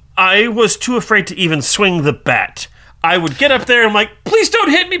 I was too afraid to even swing the bat. I would get up there and I'm like, please don't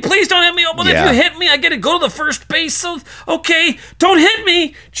hit me, please don't hit me. Oh, but Yeah. if you hit me, I get to go to the first base. So, okay, don't hit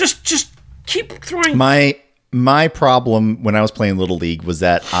me. Just keep throwing. My problem when I was playing Little League was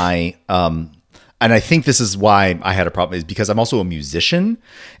that and I think this is why I had a problem, is because I'm also a musician.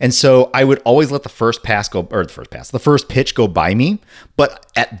 And so I would always let the first pitch go by me. But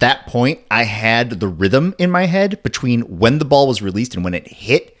at that point, I had the rhythm in my head between when the ball was released and when it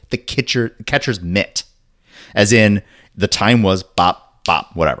hit the catcher's mitt. As in, the time was bop,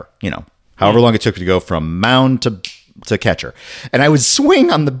 bop, whatever, however long it took to go from mound to catcher. And I would swing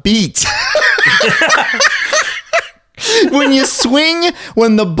on the beat. When you swing,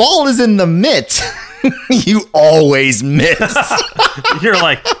 when the ball is in the mitt, you always miss. You're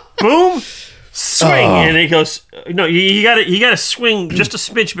like, boom, swing, and it goes. No, you gotta swing just a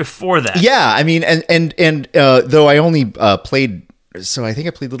smidge before that. Yeah, I mean, and though I only played, so I think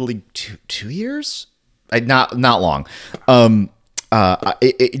I played Little League 2 years, not long. My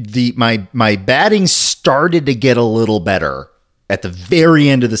batting started to get a little better at the very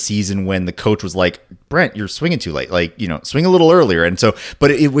end of the season when the coach was like, Brent, you're swinging too late. Like, swing a little earlier. And so, but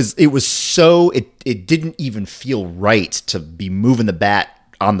it didn't even feel right to be moving the bat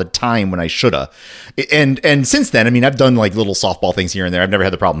on the time when I shoulda. And since then, I mean, I've done like little softball things here and there. I've never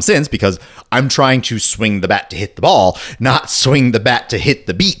had the problem since because I'm trying to swing the bat to hit the ball, not swing the bat to hit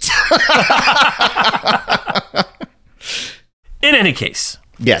the beat. In any case,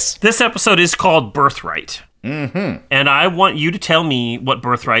 Yes. this episode is called Birthright. And I want you to tell me what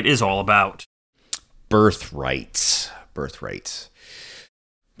Birthright is all about. Birthright.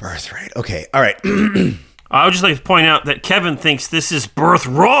 Okay. All right. I would just like to point out that Kevin thinks this is birth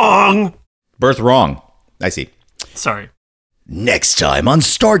wrong. Birth wrong. I see. Sorry. Next time on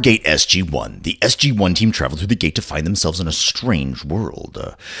Stargate SG-1, the SG-1 team travel through the gate to find themselves in a strange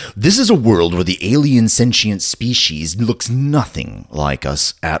world. This is a world where the alien sentient species looks nothing like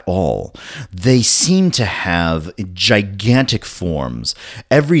us at all. They seem to have gigantic forms.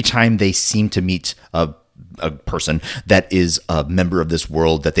 Every time they seem to meet a person that is a member of this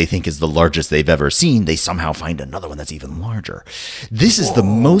world that they think is the largest they've ever seen, they somehow find another one that's even larger. This is the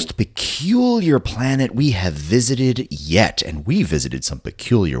most peculiar planet we have visited yet, and we visited some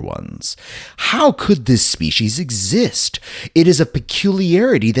peculiar ones. How could this species exist? It is a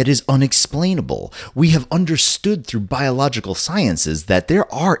peculiarity that is unexplainable. We have understood through biological sciences that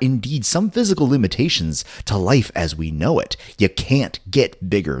there are indeed some physical limitations to life as we know it. You can't get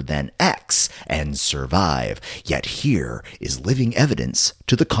bigger than X and survive. Yet here is living evidence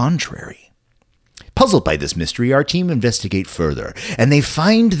to the contrary. Puzzled by this mystery, our team investigate further, and they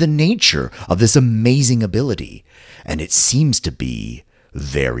find the nature of this amazing ability, and it seems to be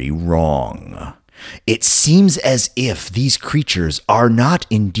very wrong. It seems as if these creatures are not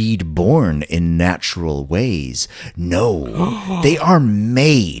indeed born in natural ways. No, they are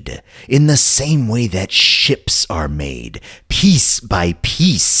made in the same way that ships are made, piece by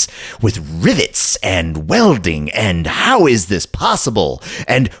piece, with rivets and welding. And how is this possible?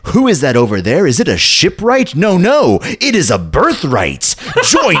 And who is that over there? Is it a shipwright? No, it is a birthright.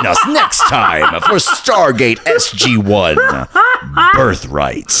 Join us next time for Stargate SG-1.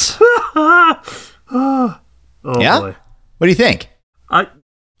 Birthright. Oh, yeah? boy. What do you think? I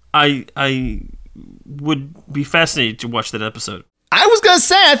would be fascinated to watch that episode. I was gonna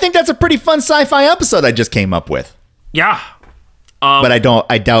say, I think that's a pretty fun sci-fi episode I just came up with. Yeah. But I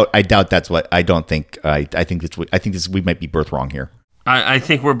doubt that's what, I don't think, I think this, we might be birth wrong here. I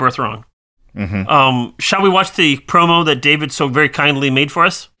think we're birth wrong. Mm-hmm. Shall we watch the promo that David so very kindly made for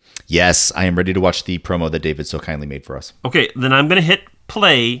us? Yes, I am ready to watch the promo that David so kindly made for us. Okay, then I'm going to hit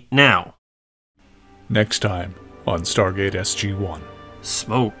play now. Next time on Stargate SG-1.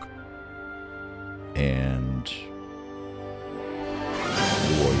 Smoke. And...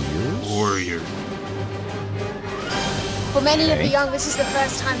 Warrior. For many of the young, this is the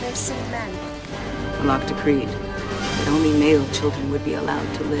first time they've seen men. Malak decreed that only male children would be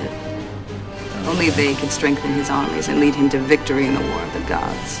allowed to live. Only they could strengthen his armies and lead him to victory in the War of the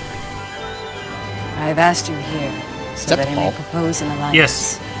Gods. I've asked you here so that I may propose an alliance.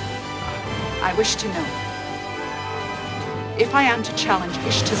 Yes. I wish to know if I am to challenge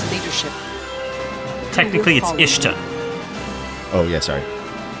Ishta's leadership. Technically, it's Ishta. Oh, yeah, sorry.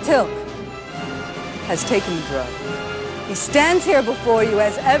 Tilk has taken the drug. He stands here before you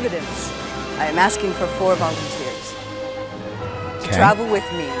as evidence. I am asking for 4 volunteers to travel with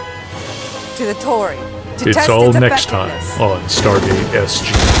me to the Tory to It's test all its next time effectiveness. on Stargate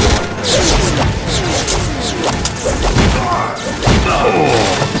SG-1.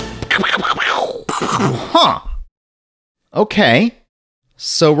 Huh. Okay.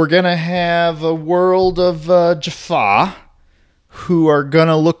 So we're gonna have a world of Jaffa who are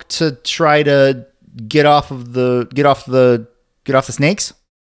gonna look to try to get off the snakes.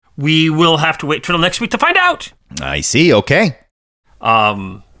 We will have to wait till next week to find out. I see. Okay.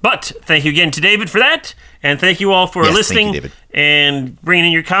 But thank you again to David for that, and thank you all for listening thank you, David. and bringing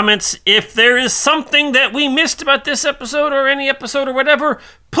in your comments. If there is something that we missed about this episode or any episode or whatever,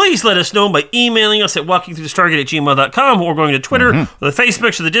 please let us know by emailing us at walkingthroughthestargate@gmail.com or going to Twitter or the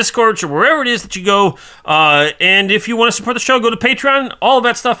Facebooks or the Discords or wherever it is that you go. And if you want to support the show, go to Patreon, all of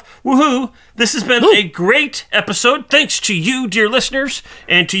that stuff. Woohoo! This has been a great episode. Thanks to you, dear listeners,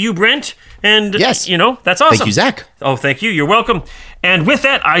 and to you, Brent. And, yes. That's awesome. Thank you, Zach. Oh, thank you. You're welcome. And with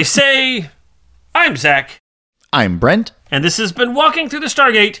that, I say, I'm Zach. I'm Brent. And this has been Walking Through the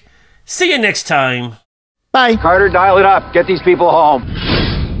Stargate. See you next time. Bye. Carter, dial it up. Get these people home.